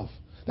myself.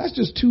 That's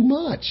just too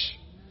much.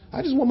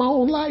 I just want my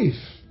own life.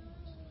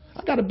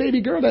 I got a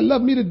baby girl that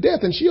loved me to death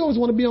and she always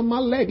want to be on my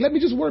leg. Let me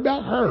just worry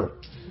about her.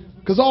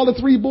 Because all the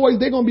 3 boys,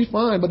 they're going to be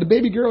fine. But the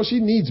baby girl, she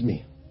needs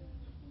me.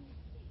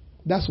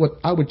 That's what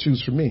I would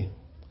choose for me.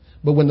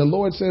 But when the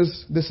Lord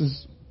says, this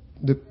is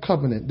the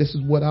covenant, this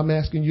is what I'm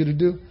asking you to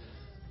do,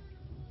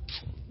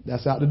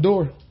 that's out the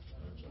door.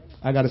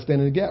 I got to stand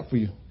in the gap for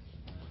you.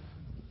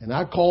 And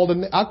I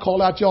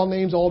call out y'all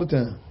names all the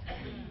time.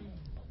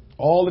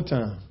 All the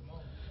time.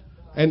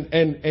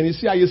 And you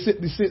see how you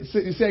sit, you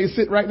see how you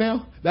sit right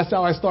now? That's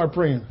how I start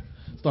praying.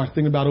 Start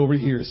thinking about over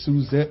here,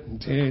 Suzette and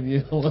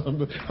Tanya.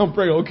 I'm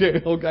praying, okay,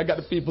 I got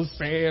the people,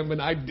 Sam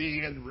and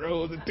ID and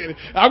Rose and Tanya.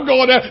 I'm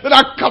going there, then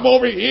I come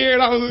over here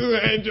and I'm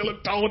Angela,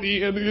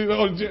 Tony, and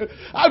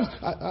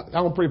I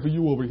don't pray for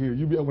you over here.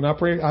 When I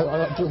pray,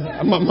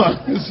 my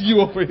mind is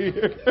you over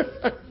here.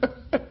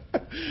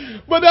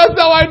 But that's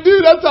how I do.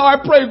 That's how I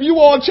pray. If you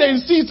all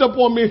change seats up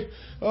on me,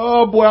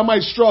 oh boy, I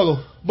might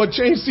struggle. But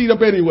change seat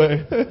up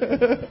anyway.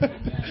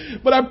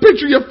 But I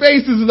picture your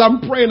faces as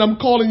I'm praying. I'm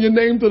calling your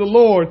name to the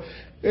Lord.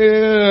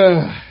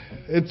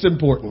 It's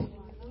important.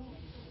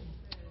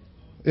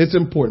 It's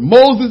important.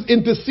 Moses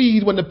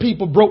interceded when the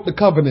people broke the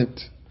covenant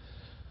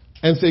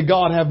and say,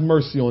 God, have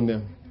mercy on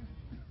them.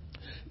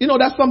 You know,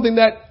 that's something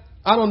that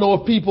I don't know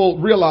if people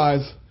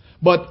realize,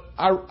 but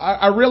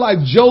I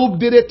realize Job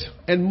did it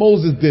and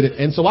Moses did it.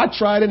 And so I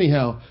tried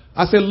anyhow.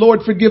 I said,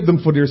 Lord, forgive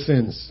them for their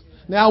sins.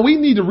 Now, we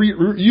need to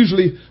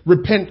usually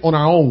repent on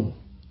our own.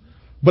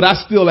 But I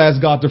still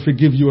ask God to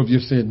forgive you of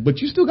your sin. But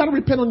you still got to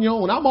repent on your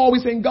own. I'm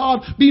always saying,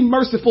 God, be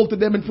merciful to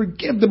them and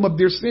forgive them of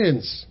their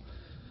sins.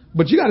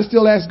 But you got to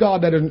still ask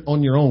God that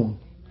on your own.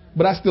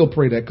 But I still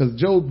pray that because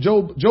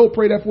Job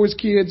prayed that for his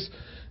kids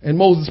and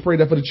Moses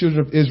prayed that for the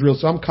children of Israel.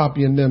 So I'm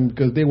copying them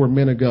because they were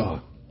men of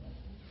God.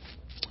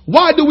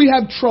 Why do we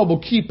have trouble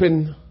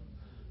keeping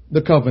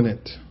the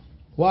covenant?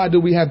 Why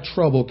do we have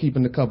trouble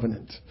keeping the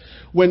covenant?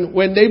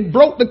 When they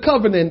broke the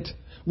covenant,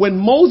 when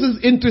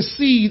Moses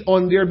interceded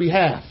on their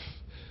behalf,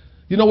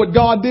 you know what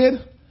God did?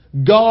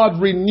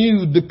 God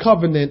renewed the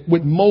covenant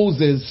with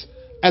Moses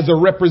as a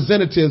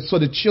representative for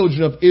the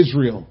children of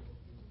Israel.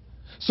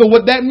 So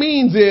what that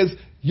means is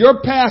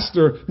your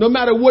pastor, no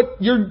matter what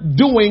you're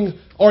doing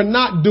or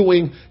not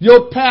doing,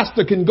 your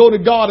pastor can go to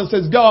God and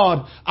says,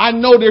 God, I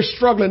know they're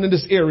struggling in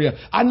this area.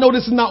 I know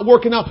this is not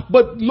working out,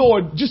 but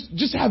Lord,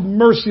 just have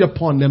mercy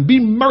upon them. Be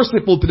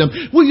merciful to them.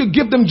 Will you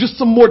give them just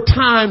some more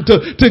time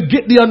to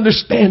get the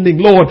understanding,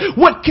 Lord?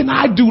 What can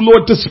I do,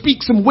 Lord, to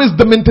speak some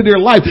wisdom into their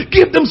life?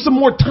 Give them some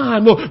more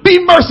time, Lord. Be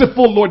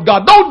merciful, Lord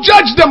God. Don't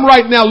judge them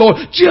right now,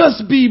 Lord.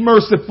 Just be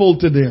merciful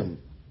to them.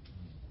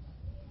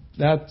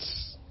 That's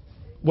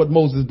what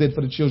Moses did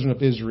for the children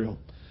of Israel.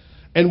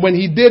 And when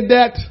he did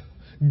that,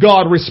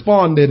 God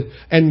responded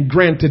and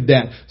granted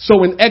that.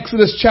 So in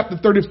Exodus chapter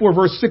 34,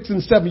 verse 6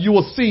 and 7, you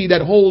will see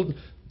that whole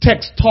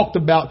text talked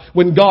about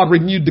when God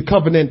renewed the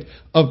covenant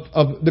of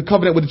the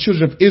covenant with the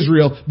children of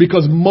Israel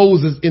because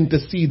Moses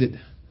interceded.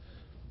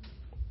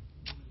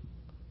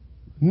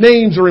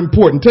 Names are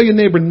important. Tell your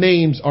neighbor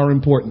names are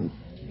important.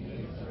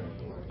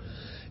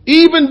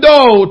 Even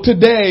though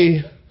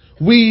today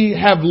we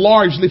have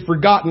largely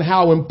forgotten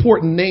how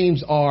important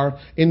names are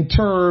in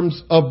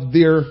terms of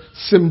their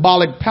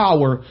symbolic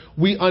power,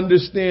 we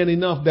understand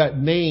enough that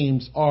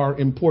names are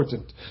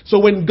important. So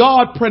when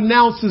God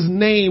pronounces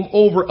name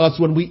over us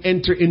when we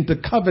enter into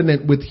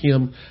covenant with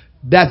him,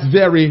 that's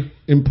very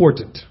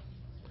important.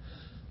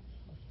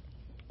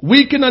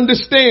 We can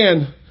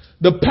understand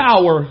the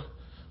power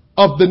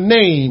of the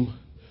name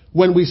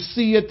when we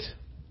see it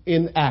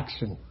in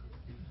action.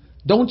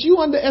 Don't you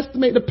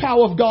underestimate the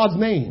power of God's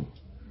name.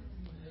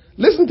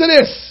 Listen to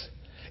this.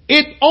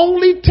 It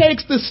only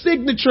takes the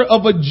signature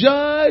of a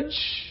judge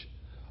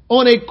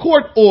on a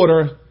court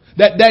order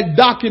that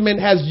document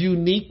has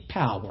unique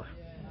power.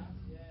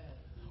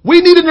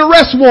 We need an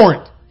arrest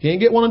warrant. Can't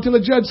get one until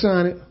a judge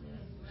sign it.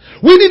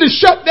 We need to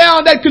shut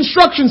down that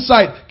construction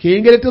site.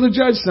 Can't get it till the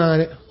judge sign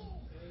it.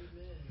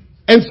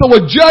 And so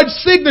a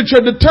judge's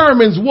signature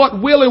determines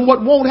what will and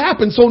what won't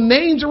happen. So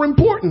names are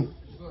important.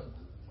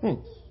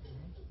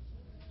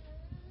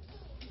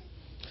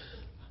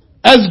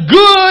 As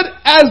good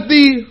as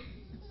the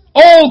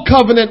old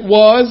covenant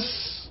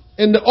was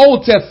in the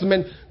Old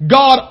Testament,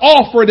 God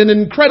offered an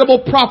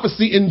incredible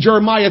prophecy in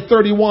Jeremiah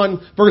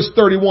 31 verse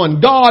 31.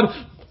 God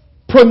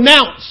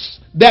pronounced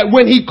that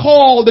when he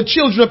called the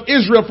children of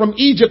Israel from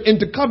Egypt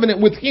into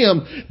covenant with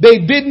him,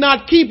 they did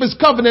not keep his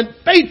covenant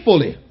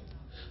faithfully.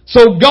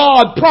 So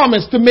God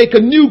promised to make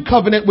a new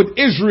covenant with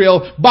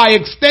Israel by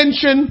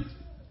extension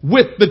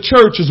with the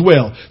church as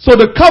well. So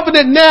the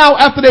covenant now,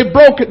 after they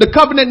broke it, the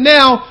covenant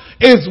now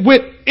is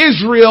with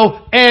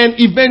Israel and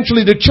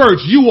eventually the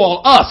church. You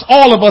all, us,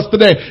 all of us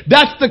today.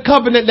 That's the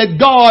covenant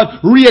that God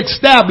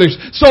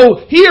reestablished.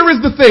 So here is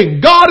the thing.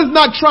 God is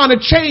not trying to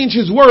change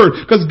his word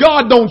because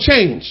God don't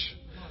change.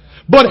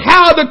 But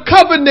how the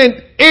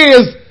covenant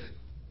is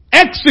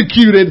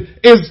executed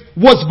is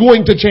what's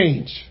going to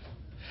change.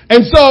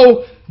 And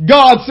so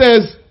God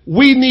says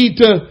we need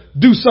to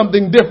do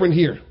something different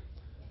here.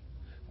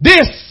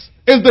 This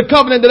is the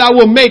covenant that I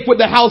will make with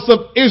the house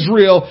of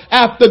Israel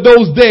after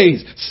those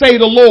days, say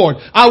the Lord.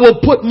 I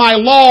will put my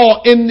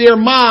law in their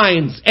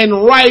minds and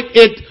write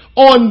it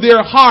on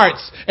their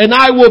hearts, and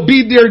I will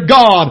be their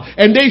God,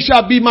 and they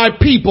shall be my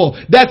people.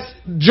 That's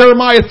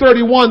Jeremiah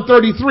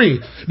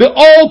 31:33. The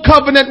old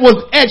covenant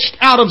was etched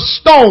out of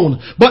stone,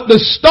 but the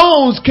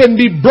stones can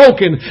be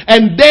broken,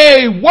 and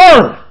they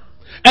were.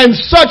 And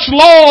such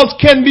laws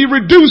can be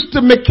reduced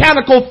to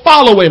mechanical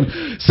following.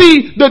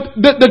 See,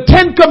 the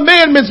Ten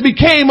Commandments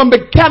became a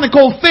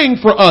mechanical thing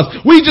for us.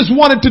 We just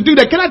wanted to do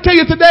that. Can I tell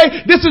you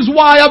today, this is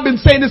why I've been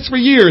saying this for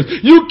years.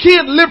 You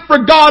can't live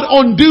for God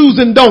on do's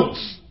and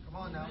don'ts.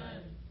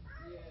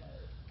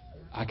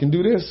 I can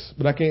do this,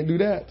 but I can't do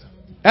that.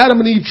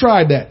 Adam and Eve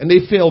tried that, and they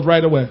failed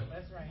right away.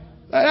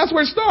 That's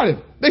where it started.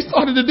 They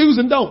started the do's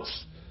and don'ts,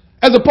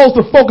 as opposed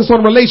to focus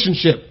on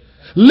relationship.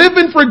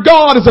 Living for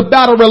God is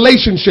about a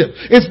relationship.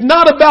 It's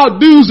not about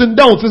do's and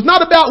don'ts. It's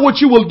not about what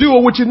you will do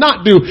or what you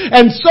not do.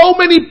 And so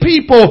many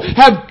people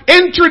have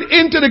entered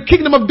into the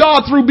kingdom of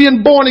God through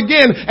being born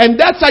again. And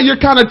that's how you're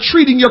kind of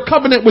treating your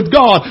covenant with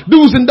God.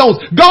 Do's and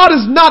don'ts. God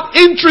is not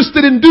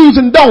interested in do's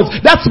and don'ts.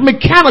 That's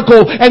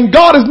mechanical. And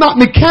God is not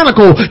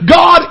mechanical.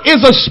 God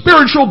is a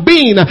spiritual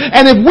being.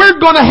 And if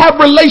we're going to have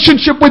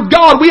relationship with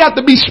God, we have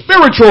to be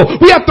spiritual.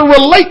 We have to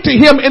relate to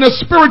him in a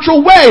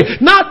spiritual way,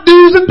 not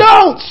do's and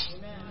don'ts.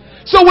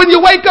 So when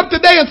you wake up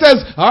today and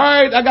says, all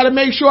right, I got to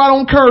make sure I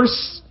don't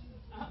curse.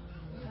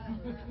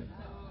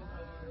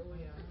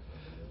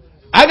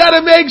 I got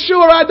to make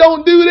sure I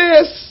don't do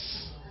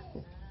this.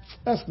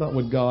 That's not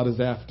what God is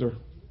after.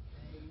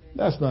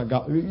 That's not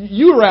God.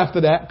 You're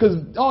after that because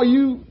all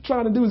you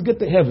trying to do is get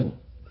to heaven.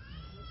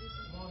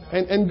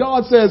 And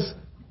God says,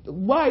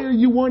 why are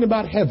you worrying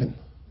about heaven?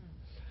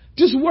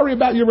 Just worry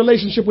about your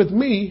relationship with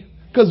me,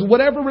 because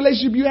whatever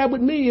relationship you have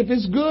with me, if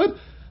it's good,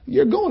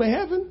 you're going to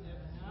heaven.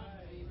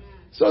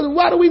 So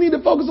why do we need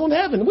to focus on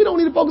heaven? We don't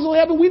need to focus on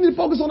heaven. We need to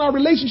focus on our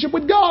relationship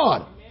with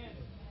God.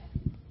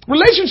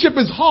 Relationship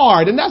is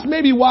hard, and that's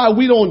maybe why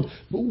we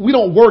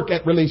don't work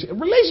at relationship.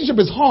 Relationship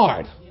is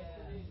hard.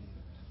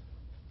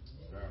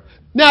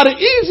 Now, the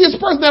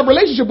easiest person to have a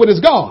relationship with is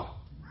God.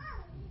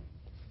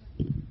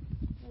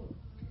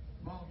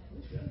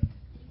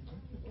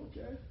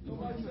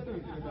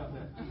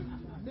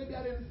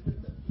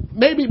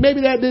 Maybe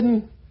that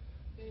didn't.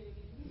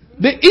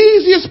 The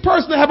easiest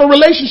person to have a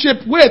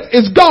relationship with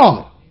is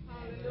God.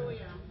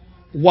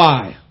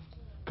 Why?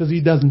 Because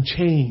he doesn't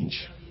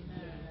change.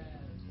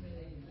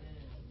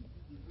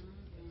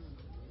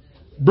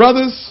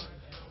 Brothers,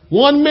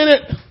 1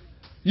 minute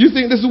you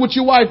think this is what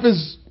your wife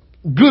is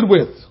good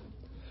with.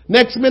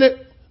 Next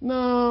minute,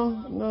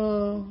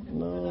 no.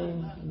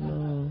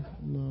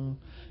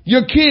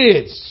 Your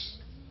kids.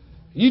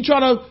 You try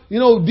to,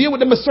 deal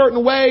with them a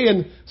certain way,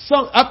 and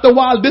after a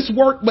while this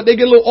worked, but they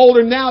get a little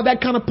older now.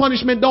 That kind of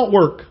punishment don't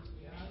work.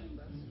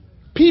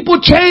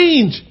 People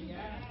change.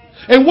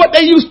 And what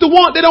they used to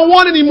want, they don't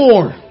want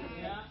anymore.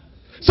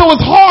 So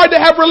it's hard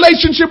to have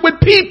relationship with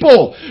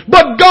people,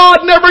 but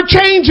God never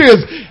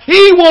changes.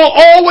 He will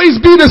always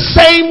be the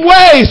same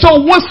way. So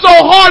what's so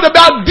hard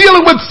about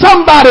dealing with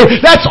somebody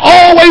that's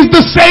always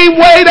the same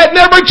way, that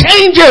never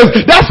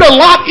changes? That's a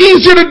lot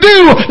easier to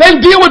do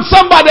than deal with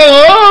somebody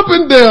up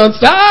and down,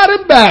 side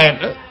and back.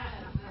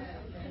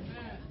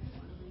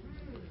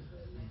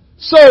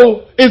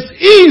 So it's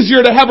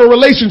easier to have a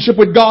relationship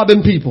with God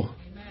than people.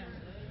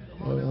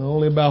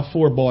 Only about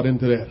 4 bought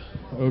into that.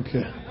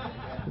 Okay.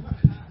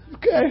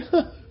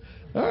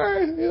 All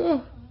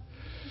right.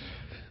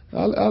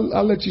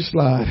 I'll let you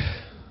slide.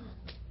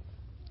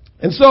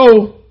 And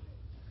so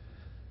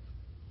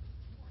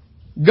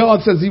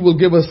God says he will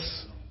give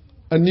us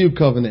a new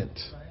covenant.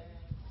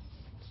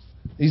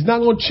 He's not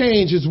going to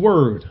change his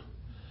word,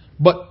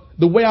 but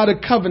the way how the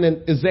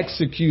covenant is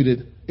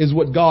executed is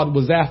what God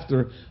was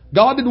after.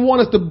 God didn't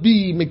want us to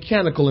be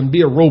mechanical and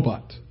be a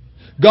robot.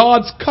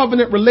 God's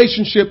covenant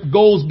relationship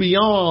goes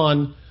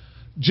beyond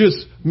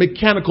just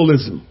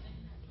mechanicalism.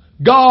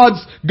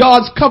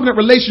 God's covenant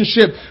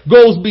relationship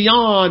goes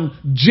beyond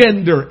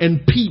gender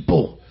and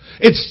people.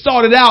 It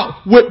started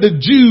out with the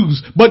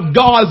Jews, but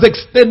God has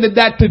extended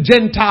that to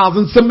Gentiles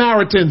and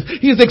Samaritans.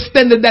 He has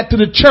extended that to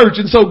the church.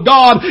 And so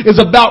God is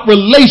about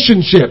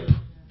relationship.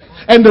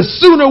 And the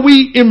sooner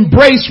we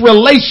embrace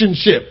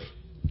relationship.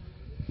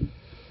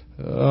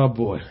 Oh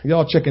boy,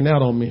 y'all checking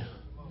out on me.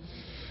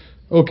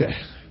 Okay.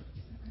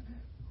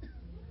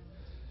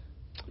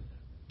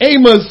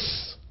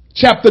 Amos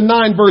chapter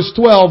 9 verse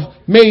 12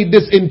 made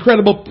this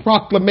incredible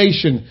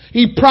proclamation.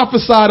 He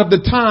prophesied of the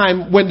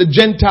time when the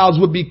Gentiles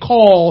would be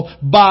called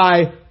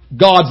by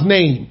God's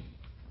name.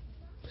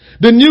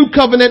 The new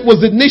covenant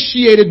was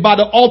initiated by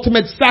the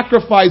ultimate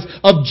sacrifice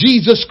of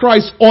Jesus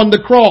Christ on the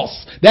cross.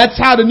 That's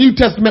how the New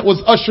Testament was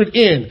ushered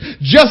in.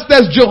 Just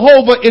as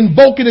Jehovah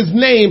invoking his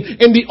name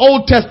in the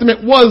Old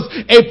Testament was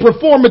a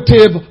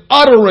performative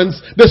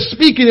utterance, the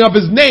speaking of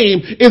his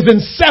name is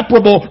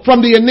inseparable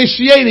from the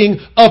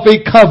initiating of a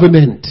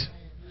covenant.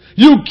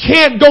 You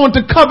can't go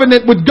into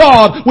covenant with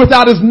God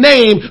without his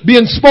name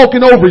being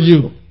spoken over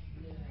you.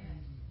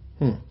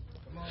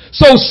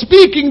 So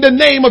speaking the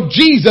name of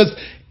Jesus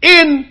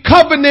in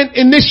covenant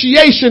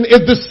initiation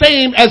is the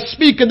same as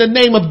speaking the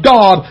name of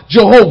God,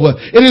 Jehovah.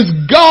 It is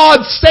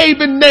God's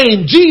saving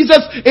name. Jesus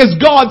is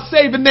God's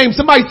saving name.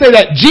 Somebody say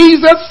that.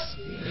 Jesus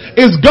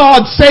is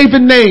God's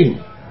saving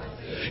name.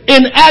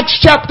 In Acts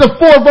chapter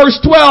 4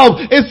 verse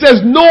 12, it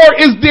says, nor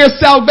is there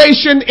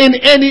salvation in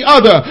any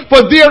other,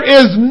 for there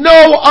is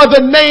no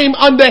other name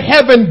under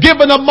heaven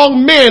given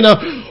among men,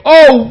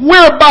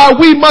 whereby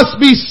we must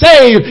be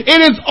saved.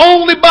 It is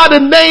only by the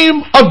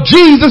name of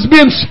Jesus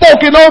being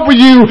spoken over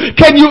you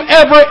can you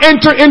ever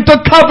enter into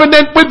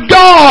covenant with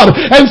God.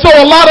 And so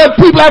a lot of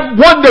people have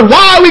wondered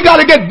why we got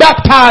to get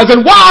baptized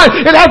and why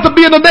it has to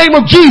be in the name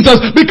of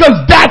Jesus, because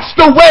that's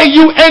the way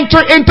you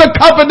enter into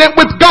covenant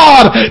with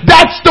God.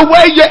 That's the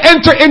way you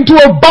enter into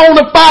a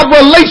bona fide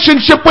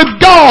relationship with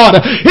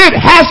God. It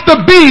has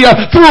to be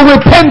through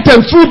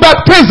repentance, through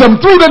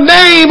baptism, through the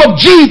name of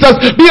Jesus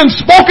being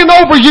spoken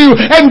over you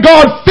and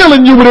God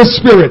filling you with his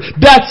spirit.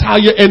 That's how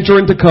you enter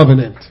into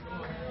covenant.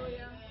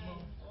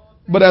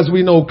 But as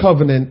we know,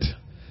 covenant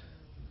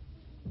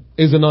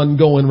is an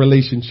ongoing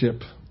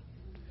relationship.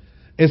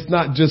 It's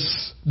not just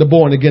the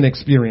born again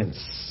experience.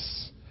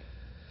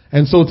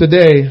 And so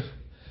today,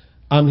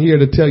 I'm here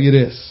to tell you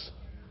this.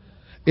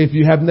 If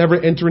you have never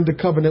entered into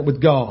covenant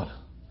with God,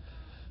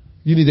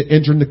 you need to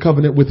enter into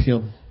covenant with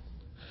him.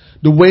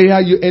 The way how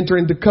you enter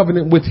into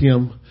covenant with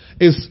him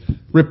is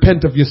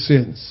repent of your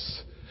sins.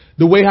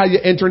 The way how you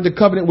enter into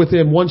covenant with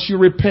him, once you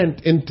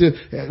repent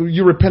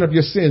of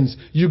your sins,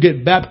 you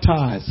get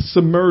baptized,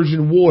 submerged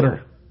in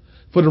water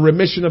for the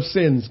remission of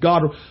sins.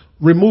 God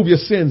remove your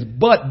sins.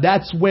 But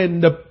that's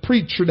when the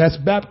preacher that's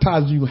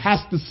baptizing you has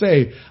to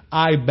say,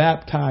 I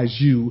baptize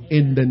you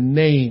in the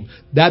name.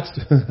 That's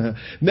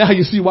now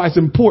you see why it's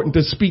important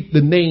to speak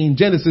the name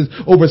Genesis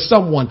over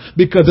someone,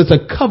 because it's a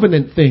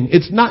covenant thing.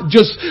 It's not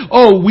just,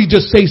 we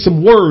just say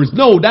some words.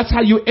 No, that's how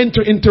you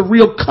enter into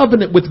real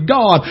covenant with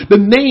God. The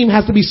name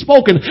has to be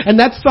spoken. And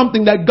that's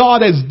something that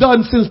God has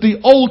done since the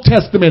Old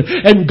Testament.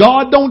 And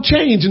God don't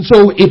change. And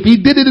so if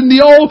he did it in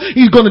the old,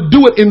 he's going to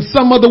do it in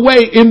some other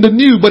way in the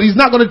new, but he's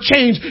not going to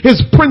change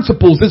his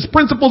principles. His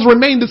principles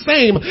remain the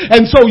same.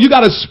 And so you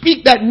got to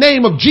speak that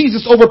name of Jesus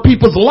over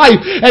people's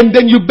life, and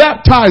then you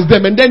baptize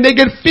them, and then they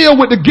get filled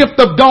with the gift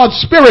of God's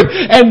Spirit.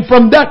 And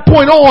from that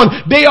point on,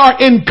 they are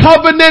in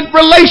covenant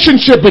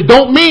relationship. It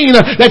don't mean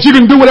that you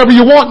can do whatever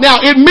you want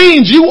now. It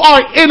means you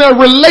are in a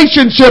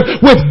relationship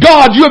with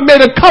God. You have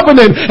made a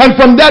covenant, and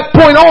from that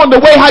point on,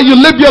 the way how you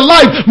live your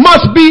life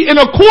must be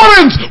in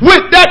accordance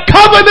with that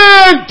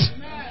covenant.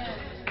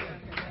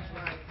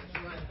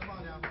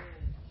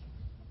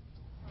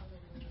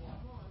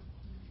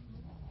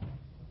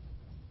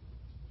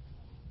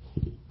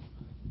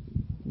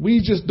 We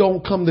just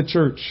don't come to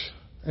church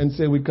and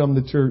say we come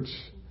to church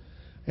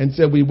and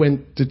say we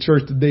went to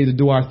church today to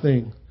do our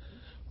thing.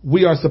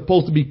 We are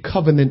supposed to be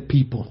covenant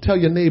people. Tell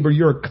your neighbor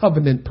you're a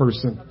covenant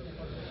person.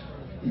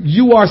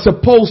 You are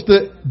supposed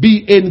to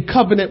be in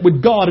covenant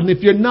with God. And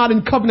if you're not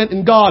in covenant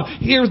in God,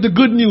 here's the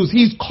good news.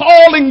 He's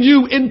calling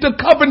you into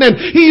covenant.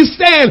 He's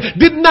saying,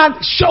 did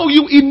not show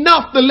you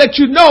enough to let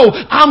you know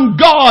I'm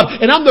God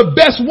and I'm the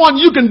best one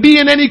you can be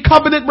in any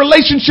covenant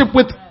relationship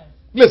with.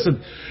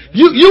 Listen.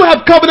 You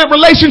have covenant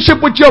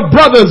relationship with your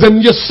brothers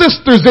and your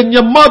sisters and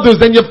your mothers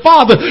and your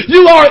father.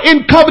 You are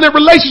in covenant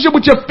relationship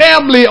with your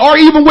family or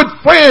even with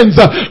friends.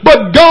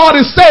 But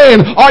God is saying,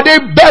 are they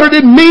better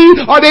than me?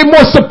 Are they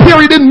more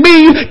superior than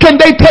me?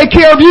 Can they take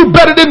care of you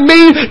better than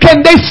me?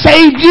 Can they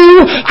save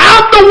you?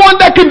 I'm the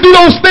one that can do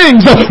those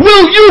things.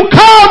 Will you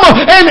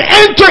come and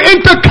enter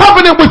into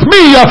covenant with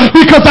me?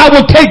 Because I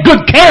will take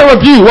good care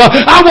of you.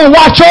 I will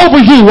watch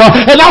over you.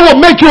 And I will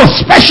make you a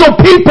special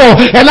people.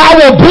 And I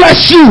will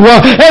bless you.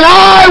 And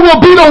I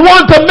will be the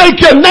one to make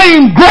your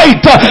name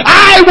great.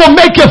 I will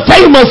make you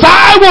famous.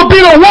 I will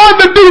be the one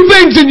to do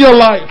things in your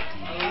life.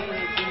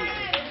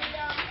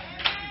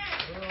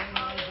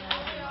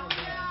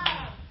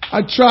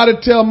 I try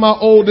to tell my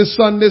oldest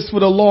son this for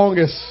the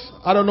longest.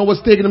 I don't know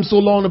what's taking him so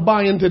long to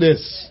buy into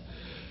this.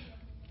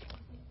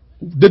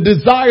 The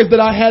desires that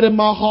I had in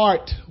my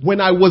heart when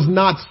I was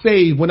not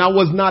saved, when I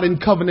was not in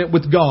covenant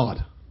with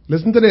God.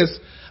 Listen to this.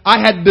 I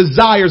had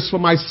desires for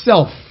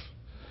myself.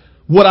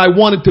 What I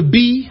wanted to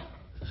be,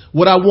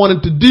 what I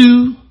wanted to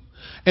do,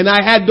 and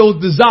I had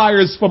those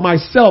desires for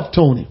myself,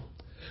 Tony,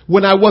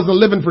 when I wasn't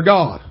living for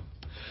God.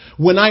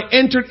 When I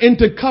entered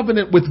into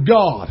covenant with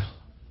God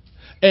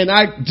and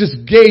I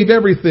just gave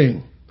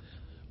everything,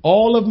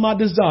 all of my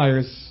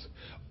desires,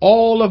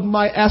 all of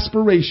my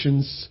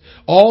aspirations,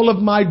 all of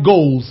my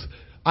goals,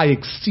 I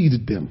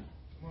exceeded them.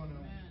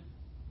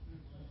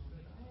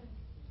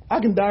 I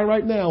can die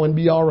right now and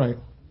be all right.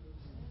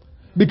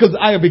 Because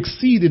I have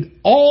exceeded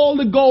all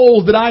the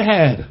goals that I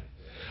had.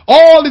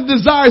 All the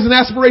desires and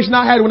aspirations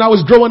I had when I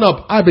was growing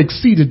up, I've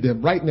exceeded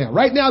them right now.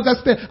 Right now,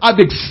 I've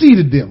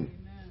exceeded them.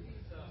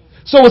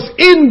 So it's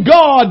in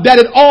God that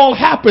it all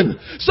happened.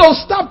 So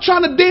stop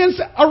trying to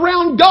dance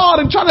around God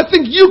and trying to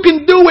think you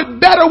can do it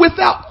better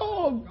without.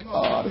 Oh,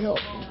 God, help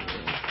me.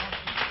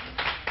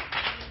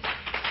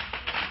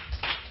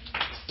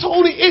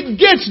 Tony, it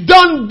gets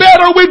done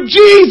better with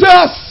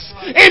Jesus.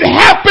 It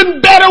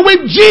happened better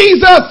with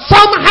Jesus.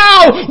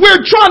 Somehow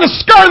we're trying to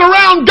skirt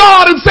around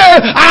God and say,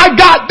 I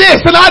got this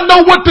and I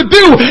know what to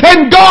do.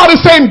 And God is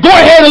saying, go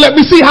ahead and let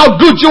me see how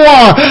good you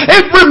are.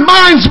 It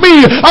reminds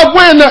me of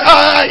when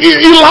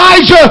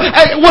Elijah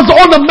was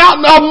on the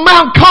mountain of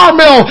Mount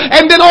Carmel,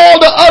 and then all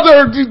the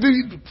other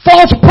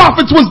false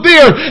prophets was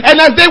there. And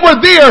as they were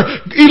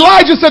there,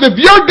 Elijah said, if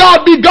your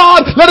God be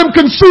God, let him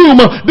consume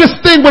this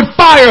thing with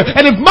fire.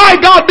 And if my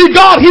God be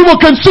God, he will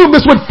consume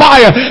this with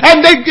fire.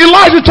 And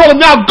Elijah told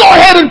him, now go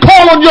ahead and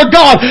call on your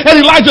God. And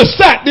Elijah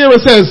sat there and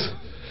says,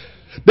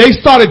 they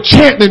started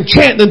chanting,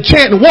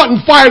 wanting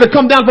fire to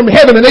come down from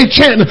heaven, and they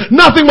chanting.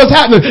 Nothing was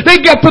happening.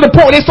 They get to the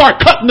point they start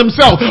cutting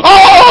themselves.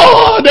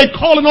 Oh, they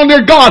calling on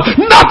their God.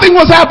 Nothing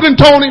was happening,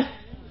 Tony.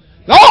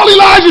 All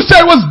Elijah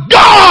said was,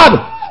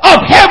 God of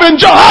heaven,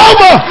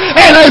 Jehovah.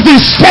 And as he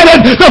said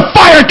it, the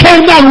fire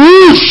came down,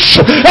 whoosh,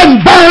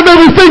 and burned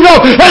everything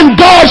up. And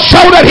God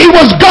showed that he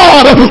was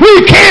God. We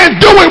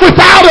can't do it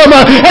without him.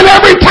 And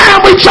every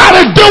time we try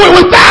to do it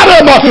without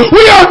him,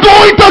 we are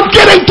going to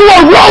get into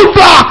a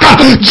roadblock.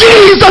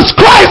 Jesus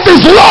Christ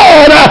is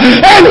Lord,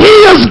 and he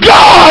is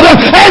God,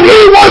 and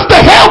he wants to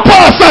help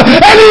us,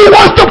 and he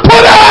wants to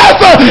put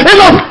us in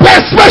a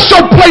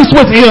special place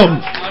with him.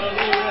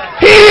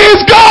 He is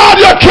God.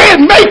 You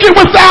can't make it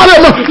without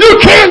him. You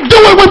can't do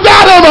it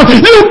without him.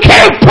 You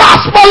can't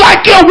prosper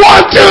like you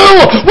want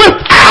to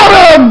without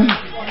him.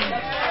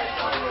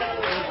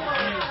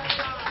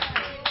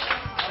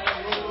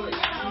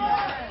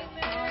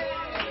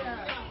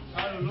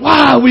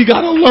 Why we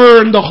gotta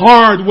learn the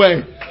hard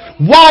way?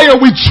 Why are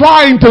we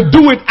trying to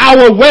do it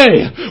our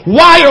way?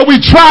 Why are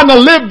we trying to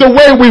live the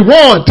way we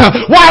want?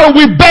 Why are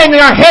we banging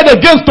our head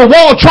against the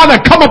wall trying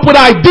to come up with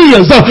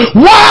ideas?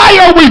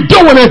 Why are we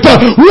doing it?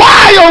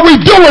 Why are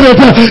we doing it?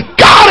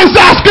 God is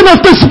asking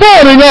us this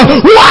morning,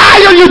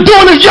 why are you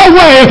doing it your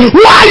way?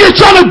 Why are you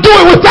trying to do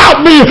it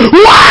without me?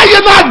 Why are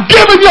you not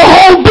giving your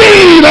whole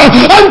being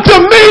unto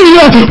me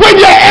when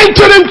you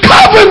entered in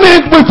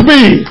covenant with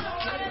me?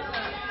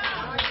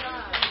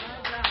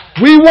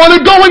 We want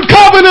to go in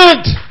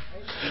covenant,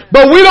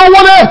 but we don't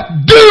want to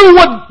do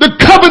what the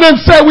covenant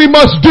said we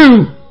must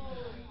do.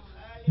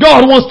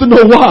 God wants to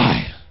know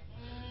why.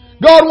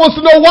 God wants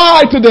to know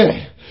why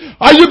today.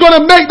 Are you going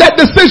to make that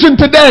decision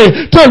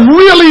today to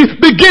really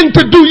begin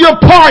to do your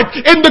part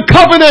in the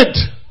covenant?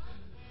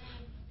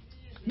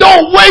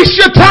 Don't waste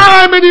your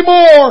time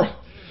anymore.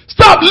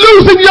 Stop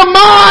losing your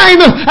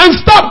mind and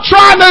stop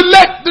trying to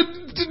let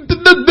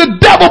the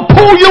devil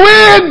pull you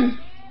in.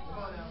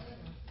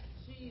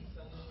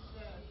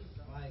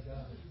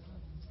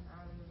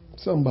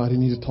 Somebody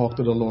needs to talk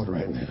to the Lord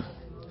right now.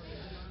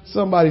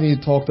 Somebody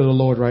needs to talk to the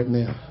Lord right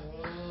now.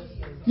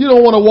 You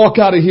don't want to walk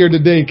out of here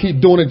today and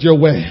keep doing it your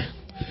way.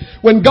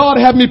 When God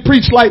had me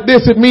preach like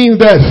this, it means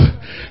that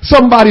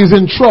somebody's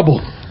in trouble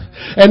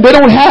and they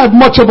don't have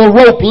much of a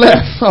rope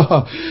left.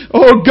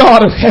 Oh,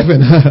 God of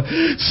heaven.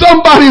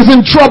 Somebody's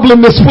in trouble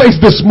in this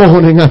place this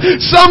morning.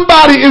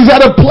 Somebody is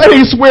at a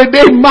place where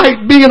they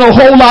might be in a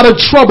whole lot of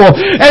trouble.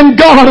 And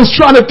God is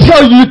trying to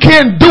tell you, you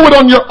can't do it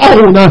on your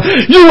own.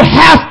 You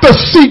have to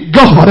seek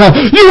God.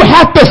 You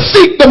have to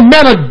seek the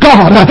man of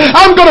God.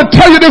 I'm going to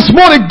tell you this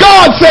morning,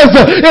 God says,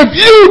 if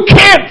you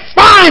can't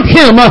find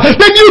him,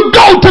 then you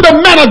go to the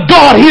man of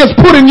God he has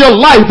put in your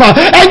life,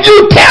 and you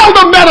tell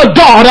the man of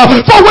God,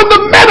 for when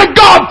the man of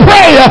God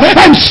pray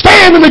and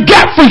stand in the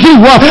gap for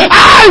you,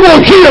 I will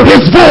hear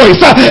his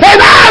voice, and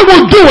I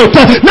will do it,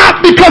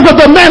 not because of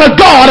the man of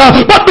God,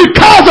 but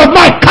because of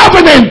my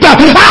covenant.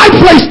 I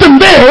placed him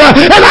there,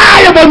 and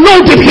I have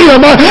anointed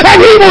him, and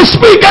he will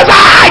speak as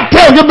I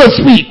tell him to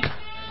speak.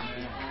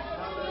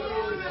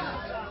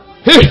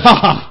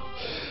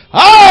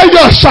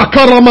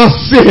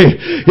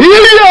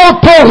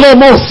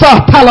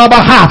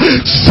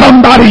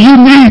 Somebody, you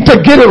need to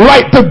get it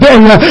right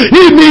today.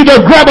 You need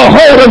to grab a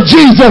hold of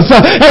Jesus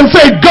and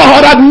say,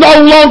 God, I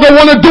no longer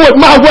want to do it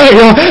my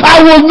way.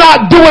 I will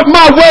not do it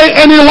my way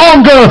any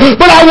longer,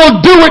 but I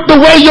will do it the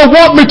way you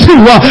want me to.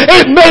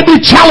 It may be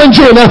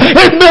challenging.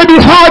 It may be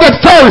hard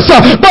at first,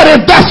 but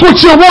if that's what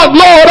you want,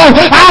 Lord,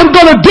 I'm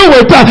going to do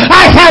it.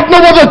 I have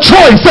no other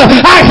choice.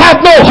 I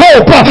have no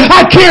hope.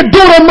 I can't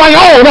do it on my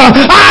own.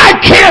 I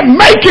can't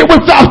make it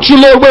without you,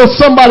 Lord. Will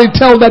somebody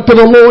tell that to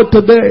the Lord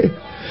today?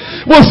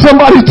 Will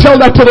somebody tell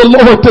that to the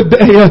Lord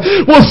today?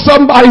 Will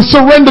somebody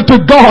surrender to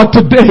God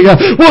today?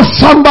 Will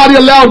somebody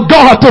allow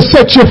God to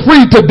set you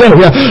free today?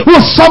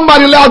 Will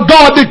somebody allow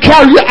God to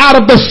carry you out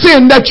of the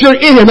sin that you're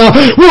in?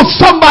 Will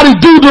somebody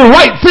do the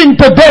right thing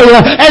today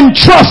and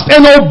trust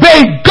and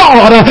obey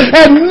God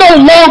and no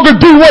longer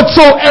do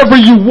whatsoever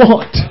you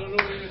want?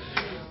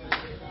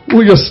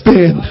 Will you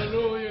stand?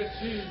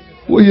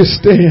 Will you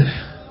stand?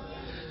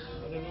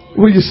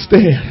 Will you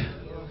stand?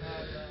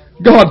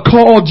 God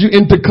called you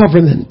into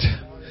covenant.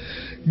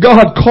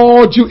 God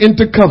called you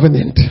into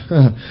covenant.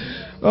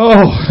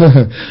 Oh,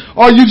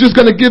 are you just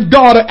going to give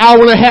God an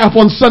hour and a half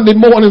on Sunday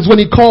mornings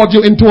when He called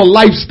you into a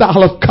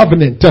lifestyle of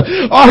covenant?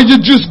 Are you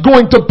just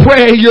going to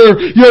pray your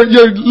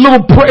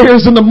little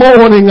prayers in the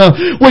morning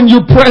when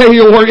you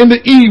pray or in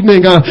the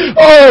evening?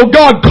 Oh,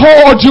 God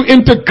called you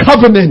into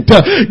covenant.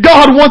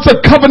 God wants a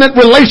covenant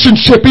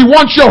relationship. He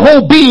wants your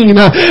whole being.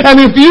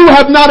 And if you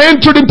have not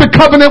entered into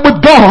covenant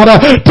with God,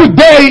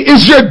 today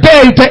is your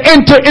day to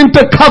enter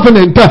into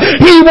covenant.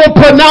 He will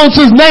pronounce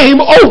His name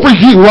over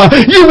you.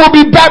 You will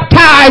be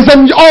baptized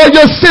and all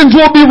your sins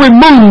will be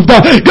removed.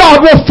 God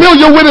will fill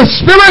you with His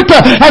Spirit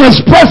and His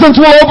presence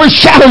will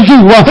overshadow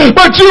you.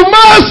 But you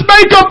must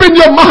make up in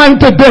your mind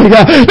today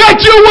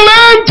that you will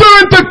enter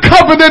into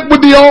covenant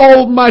with the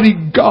Almighty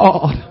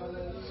God.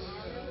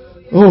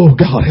 Oh,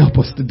 God, help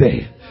us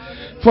today.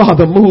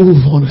 Father,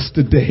 move on us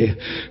today.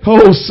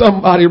 Oh,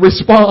 somebody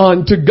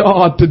respond to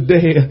God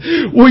today.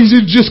 Will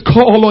you just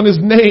call on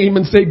His name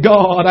and say,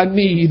 God, I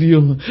need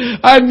you.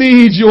 I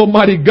need you,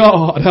 Almighty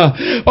God.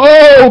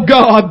 Oh,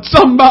 God,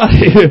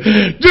 somebody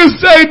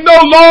just say,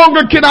 no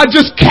longer can I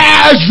just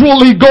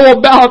casually go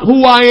about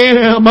who I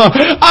am.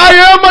 I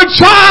am a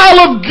child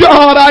of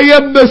God. I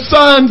am the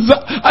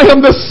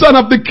son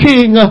of the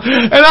King.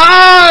 And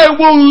I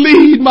will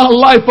lead my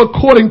life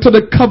according to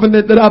the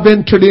covenant that I've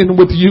entered in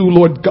with you,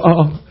 Lord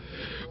God.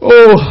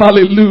 Oh,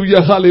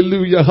 hallelujah,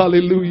 hallelujah,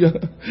 hallelujah.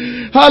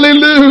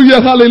 Hallelujah,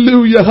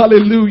 hallelujah,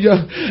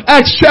 hallelujah.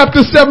 Acts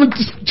chapter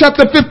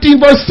 15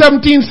 verse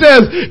 17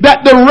 says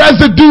that the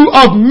residue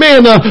of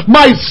men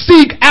might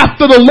seek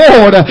after the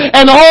Lord,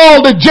 and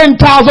all the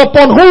Gentiles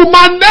upon whom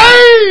my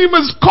name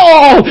is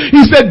called. He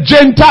said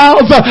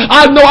Gentiles.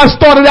 I know I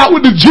started out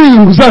with the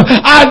Jews.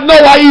 I know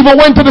I even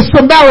went to the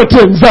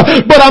Samaritans.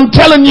 But I'm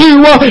telling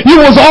you,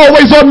 you was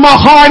always on my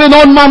heart and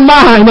on my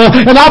mind.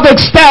 And I've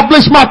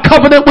established my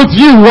covenant with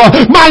you.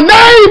 My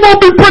name will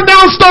be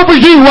pronounced over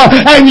you,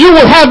 and you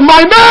will have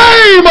my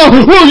name.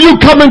 Will you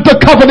come into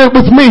covenant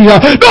with me?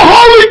 The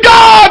Holy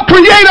God,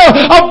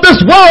 creator of this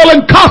world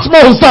and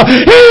cosmos,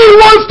 He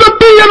wants to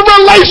be in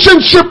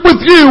relationship with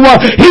you.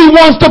 He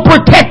wants to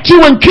protect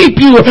you and keep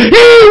you.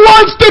 He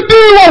wants to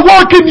do a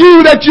work in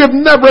you that you've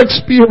never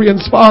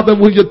experienced. Father,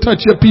 will you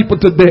touch your people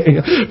today?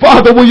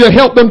 Father, will you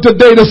help them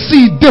today to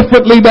see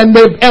differently than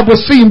they've ever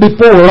seen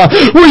before?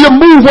 Will you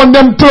move on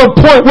them to a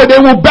point where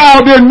they will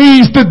bow their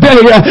knees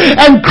today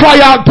and cry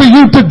out to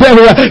you today,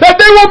 that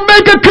they will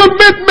make a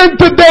commitment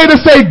today to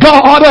say,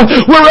 God,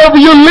 wherever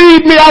you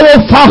lead me, I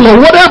will follow.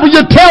 Whatever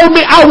you tell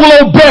me, I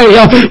will obey.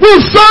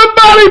 Will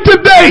somebody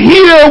today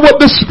hear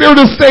what the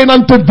Spirit is saying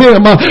unto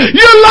them?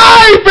 Your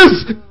life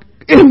is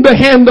in the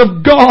hand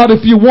of God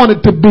if you want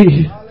it to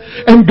be.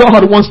 And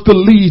God wants to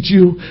lead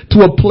you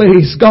to a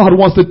place. God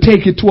wants to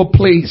take you to a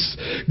place.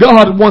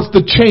 God wants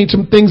to change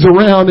some things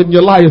around in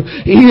your life.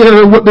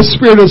 Hear what the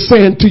Spirit is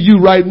saying to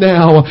you right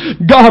now.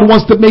 God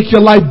wants to make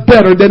your life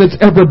better than it's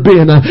ever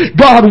been.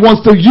 God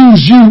wants to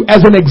use you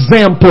as an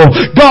example.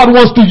 God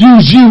wants to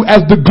use you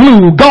as the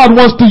glue. God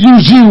wants to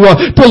use you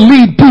to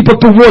lead people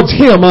towards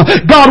Him.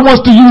 God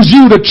wants to use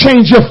you to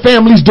change your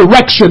family's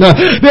direction.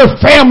 There are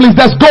families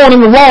that's going in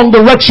the wrong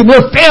direction.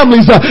 There are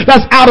families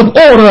that's out of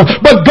order.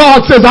 But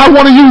God says, I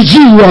want to use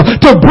you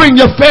to bring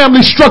your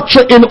family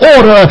structure in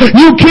order.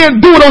 You can't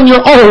do it on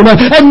your own,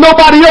 and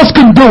nobody else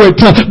can do it.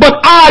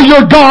 But I,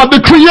 your God, the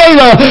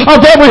creator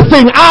of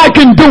everything, I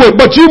can do it.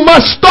 But you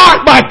must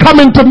start by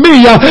coming to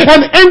me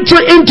and enter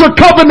into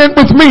covenant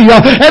with me,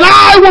 and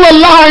I will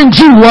align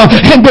you,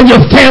 and then your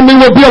family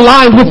will be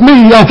aligned with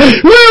me.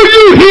 Will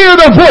you hear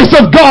the voice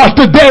of God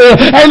today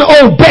and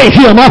obey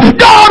Him?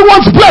 God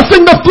wants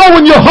blessing to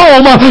flow in your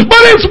home,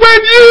 but it's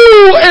when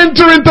you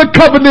enter into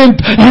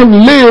covenant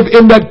and live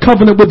in that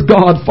covenant with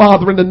God.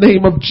 Father, in the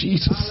name of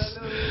Jesus.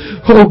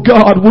 Oh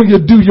God, will you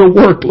do your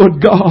work,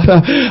 Lord God?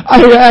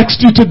 I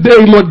asked you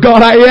today, Lord God,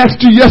 I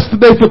asked you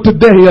yesterday for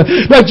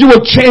today, that you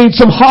will change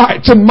some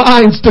hearts and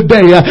minds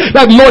today.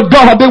 That, Lord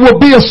God, there will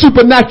be a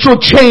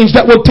supernatural change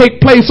that will take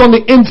place on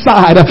the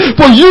inside.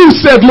 For you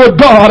said, Lord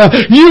God,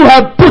 you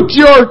have put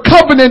your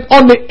covenant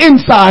on the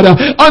inside,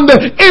 on the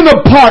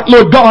inner part,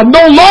 Lord God.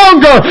 No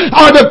longer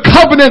are the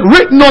covenant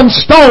written on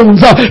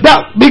stones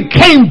that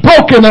became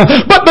broken,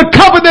 but the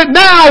covenant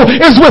now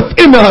is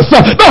within us.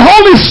 The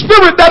Holy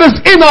Spirit that is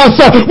in us us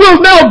will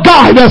now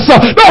guide us.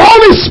 The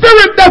Holy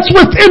Spirit that's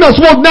within us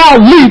will now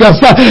lead us.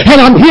 And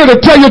I'm here to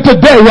tell you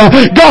today,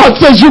 God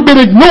says you've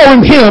been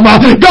ignoring Him.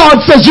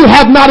 God says you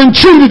have not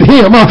entreated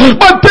Him.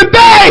 But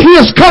today He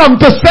has come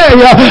to say,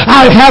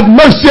 I have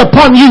mercy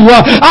upon you.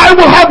 I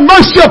will have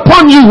mercy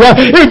upon you.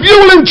 If you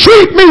will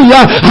entreat me,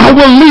 I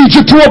will lead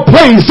you to a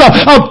place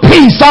of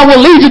peace. I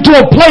will lead you to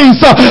a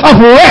place of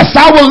rest.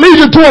 I will lead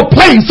you to a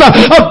place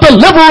of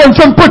deliverance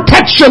and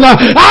protection.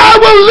 I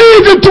will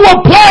lead you to a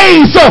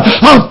place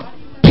of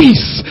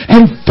peace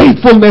and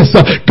faithfulness.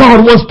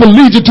 God wants to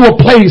lead you to a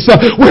place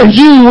where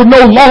you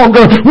no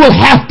longer will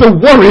have to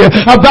worry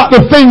about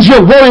the things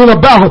you're worrying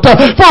about.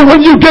 For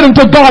when you get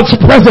into God's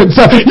presence,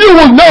 you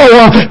will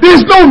know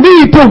there's no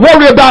need to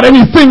worry about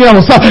anything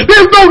else.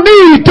 There's no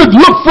need to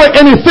look for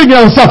anything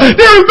else.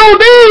 There's no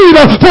need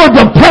for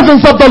the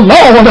presence of the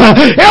Lord.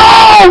 It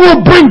all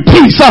will bring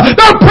peace.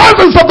 The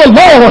presence of the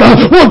Lord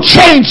will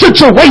change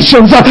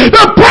situations.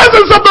 The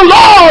presence of the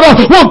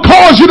Lord will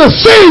cause you to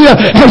see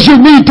as you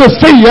need to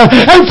see.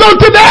 And so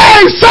today,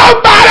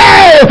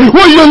 somebody,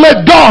 will you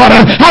let God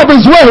have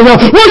His way?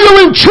 Will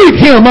you entreat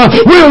Him?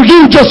 Will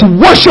you just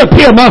worship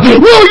Him?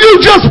 Will you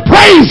just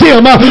praise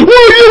Him?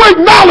 Will you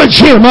acknowledge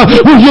Him?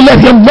 Will you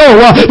let Him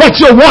know that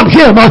you want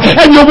Him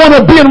and you want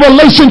to be in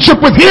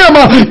relationship with Him?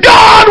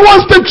 God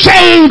wants to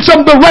change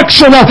some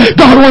direction.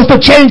 God wants to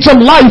change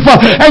some life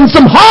and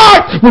some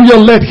heart. Will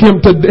you let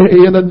Him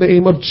today in the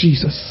name of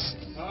Jesus?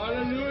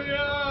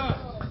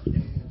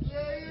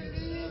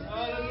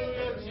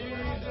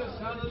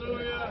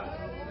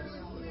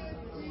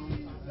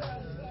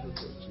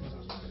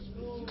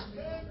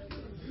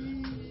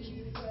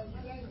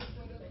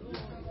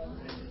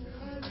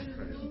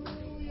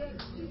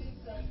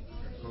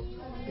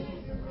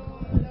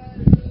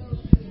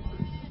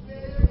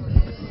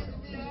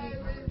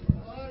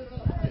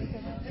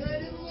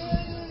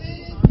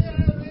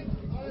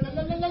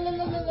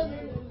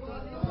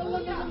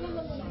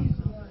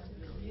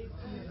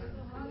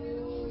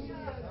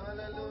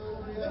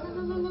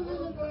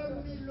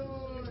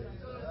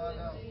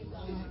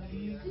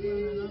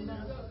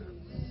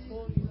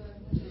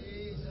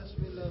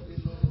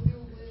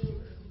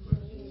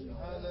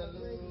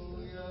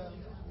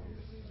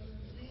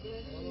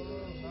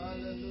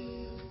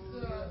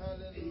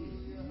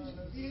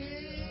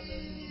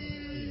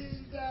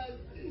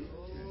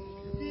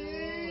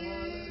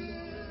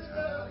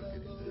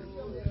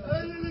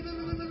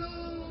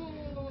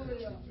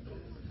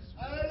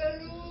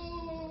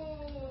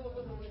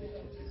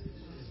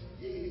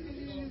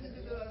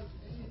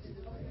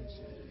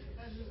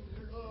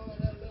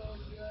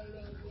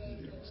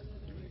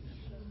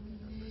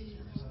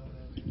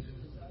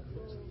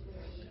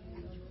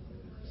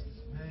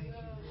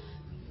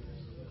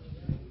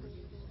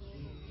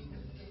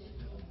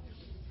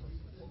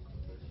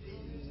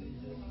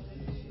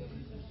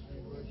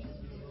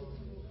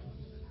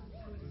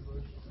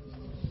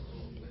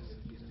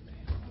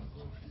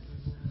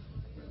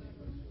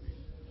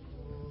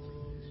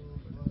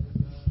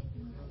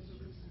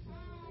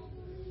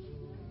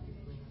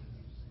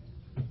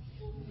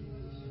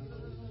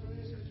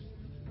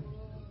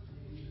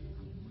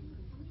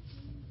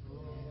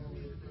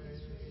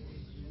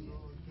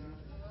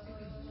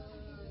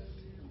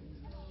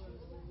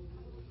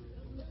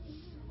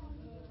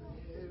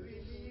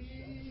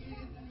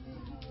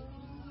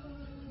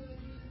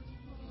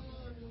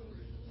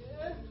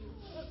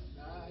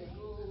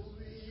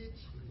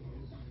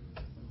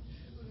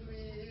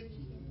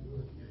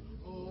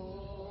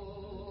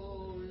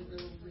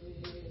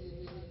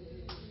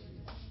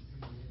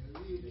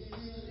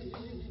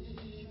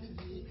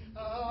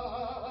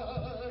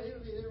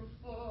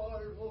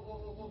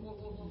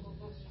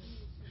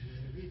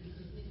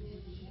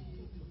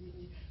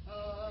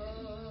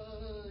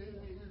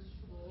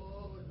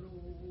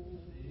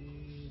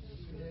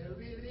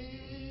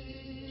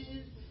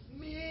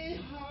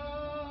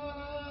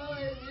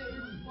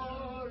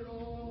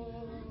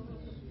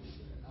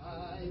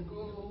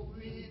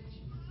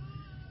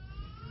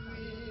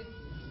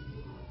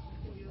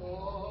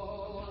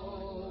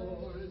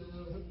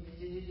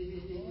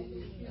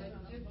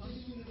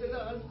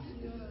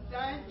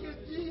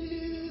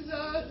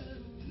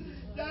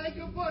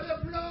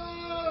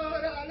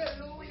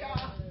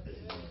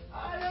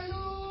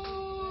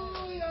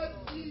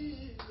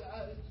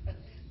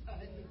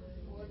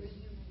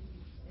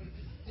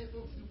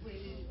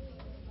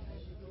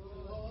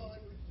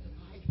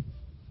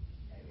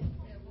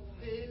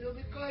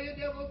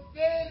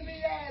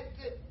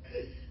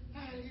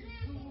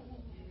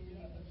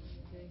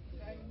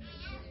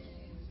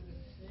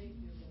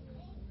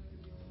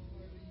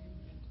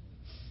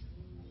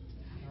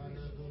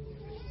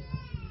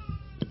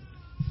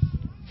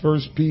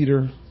 First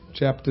Peter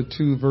chapter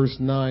 2 verse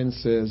 9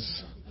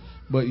 says,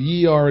 but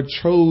ye are a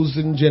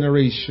chosen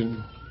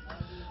generation,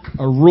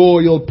 a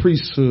royal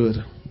priesthood,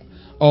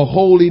 a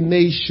holy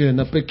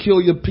nation, a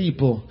peculiar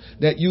people,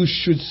 that you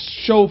should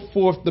show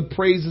forth the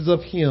praises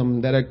of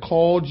Him that had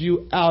called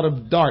you out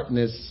of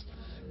darkness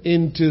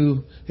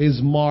into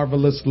His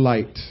marvelous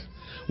light.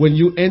 When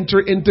you enter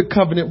into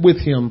covenant with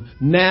him,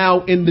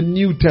 now in the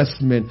New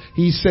Testament,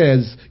 he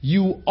says,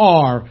 you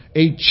are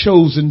a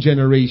chosen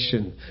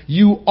generation.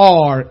 You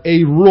are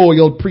a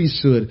royal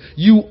priesthood.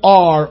 You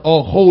are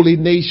a holy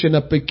nation,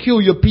 a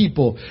peculiar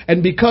people.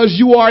 And because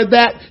you are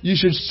that, you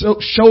should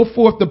show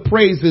forth the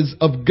praises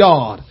of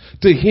God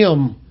to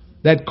him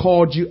that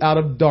called you out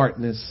of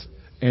darkness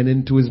and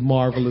into his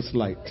marvelous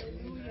light.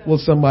 Will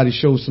somebody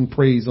show some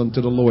praise unto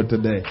the Lord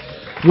today?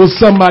 Will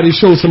somebody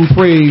show some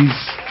praise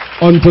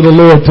unto the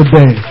Lord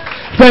today?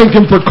 Thank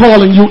him for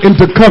calling you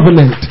into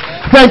covenant.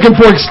 Thank him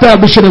for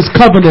establishing his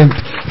covenant.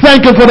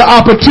 Thank him for the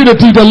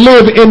opportunity to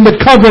live in the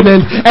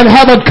covenant and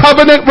have a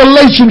covenant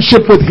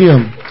relationship with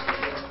him.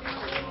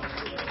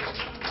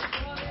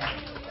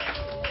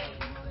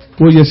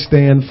 Will you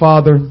stand?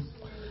 Father,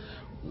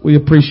 we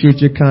appreciate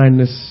your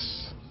kindness.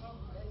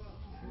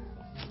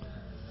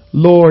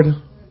 Lord,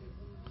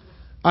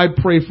 I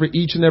pray for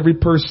each and every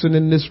person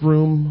in this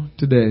room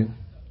today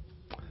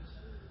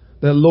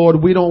that,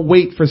 Lord, we don't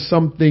wait for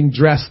something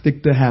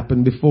drastic to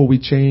happen before we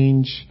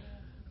change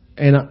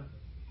and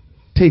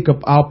take up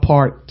our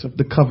part of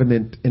the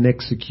covenant and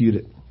execute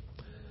it.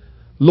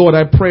 Lord,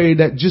 I pray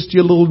that just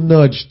your little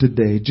nudge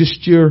today,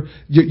 just your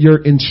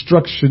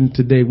instruction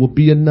today will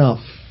be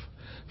enough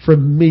for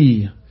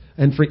me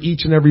and for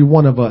each and every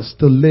one of us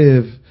to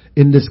live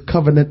in this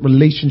covenant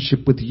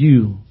relationship with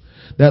you.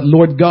 That,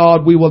 Lord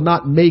God, we will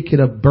not make it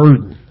a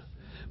burden,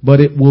 but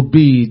it will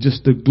be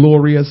just a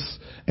glorious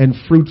and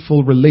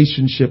fruitful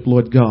relationship,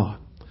 Lord God.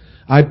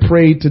 I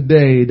pray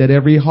today that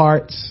every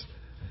heart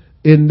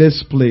in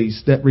this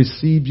place that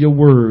receive your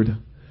word,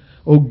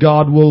 oh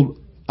God, will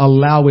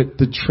allow it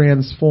to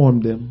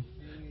transform them.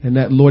 And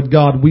that, Lord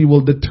God, we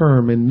will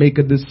determine, make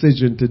a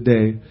decision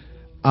today.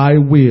 I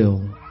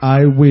will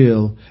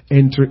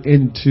enter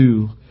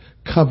into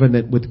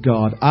covenant with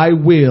God. I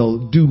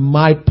will do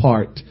my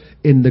part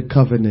in the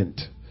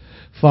covenant.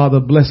 Father,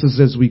 bless us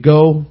as we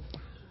go.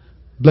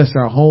 Bless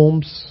our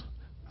homes,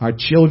 our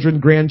children,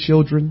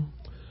 grandchildren.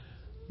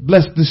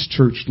 Bless this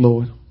church,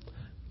 Lord.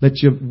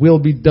 Let your will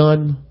be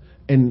done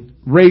and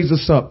raise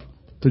us up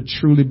to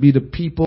truly be the people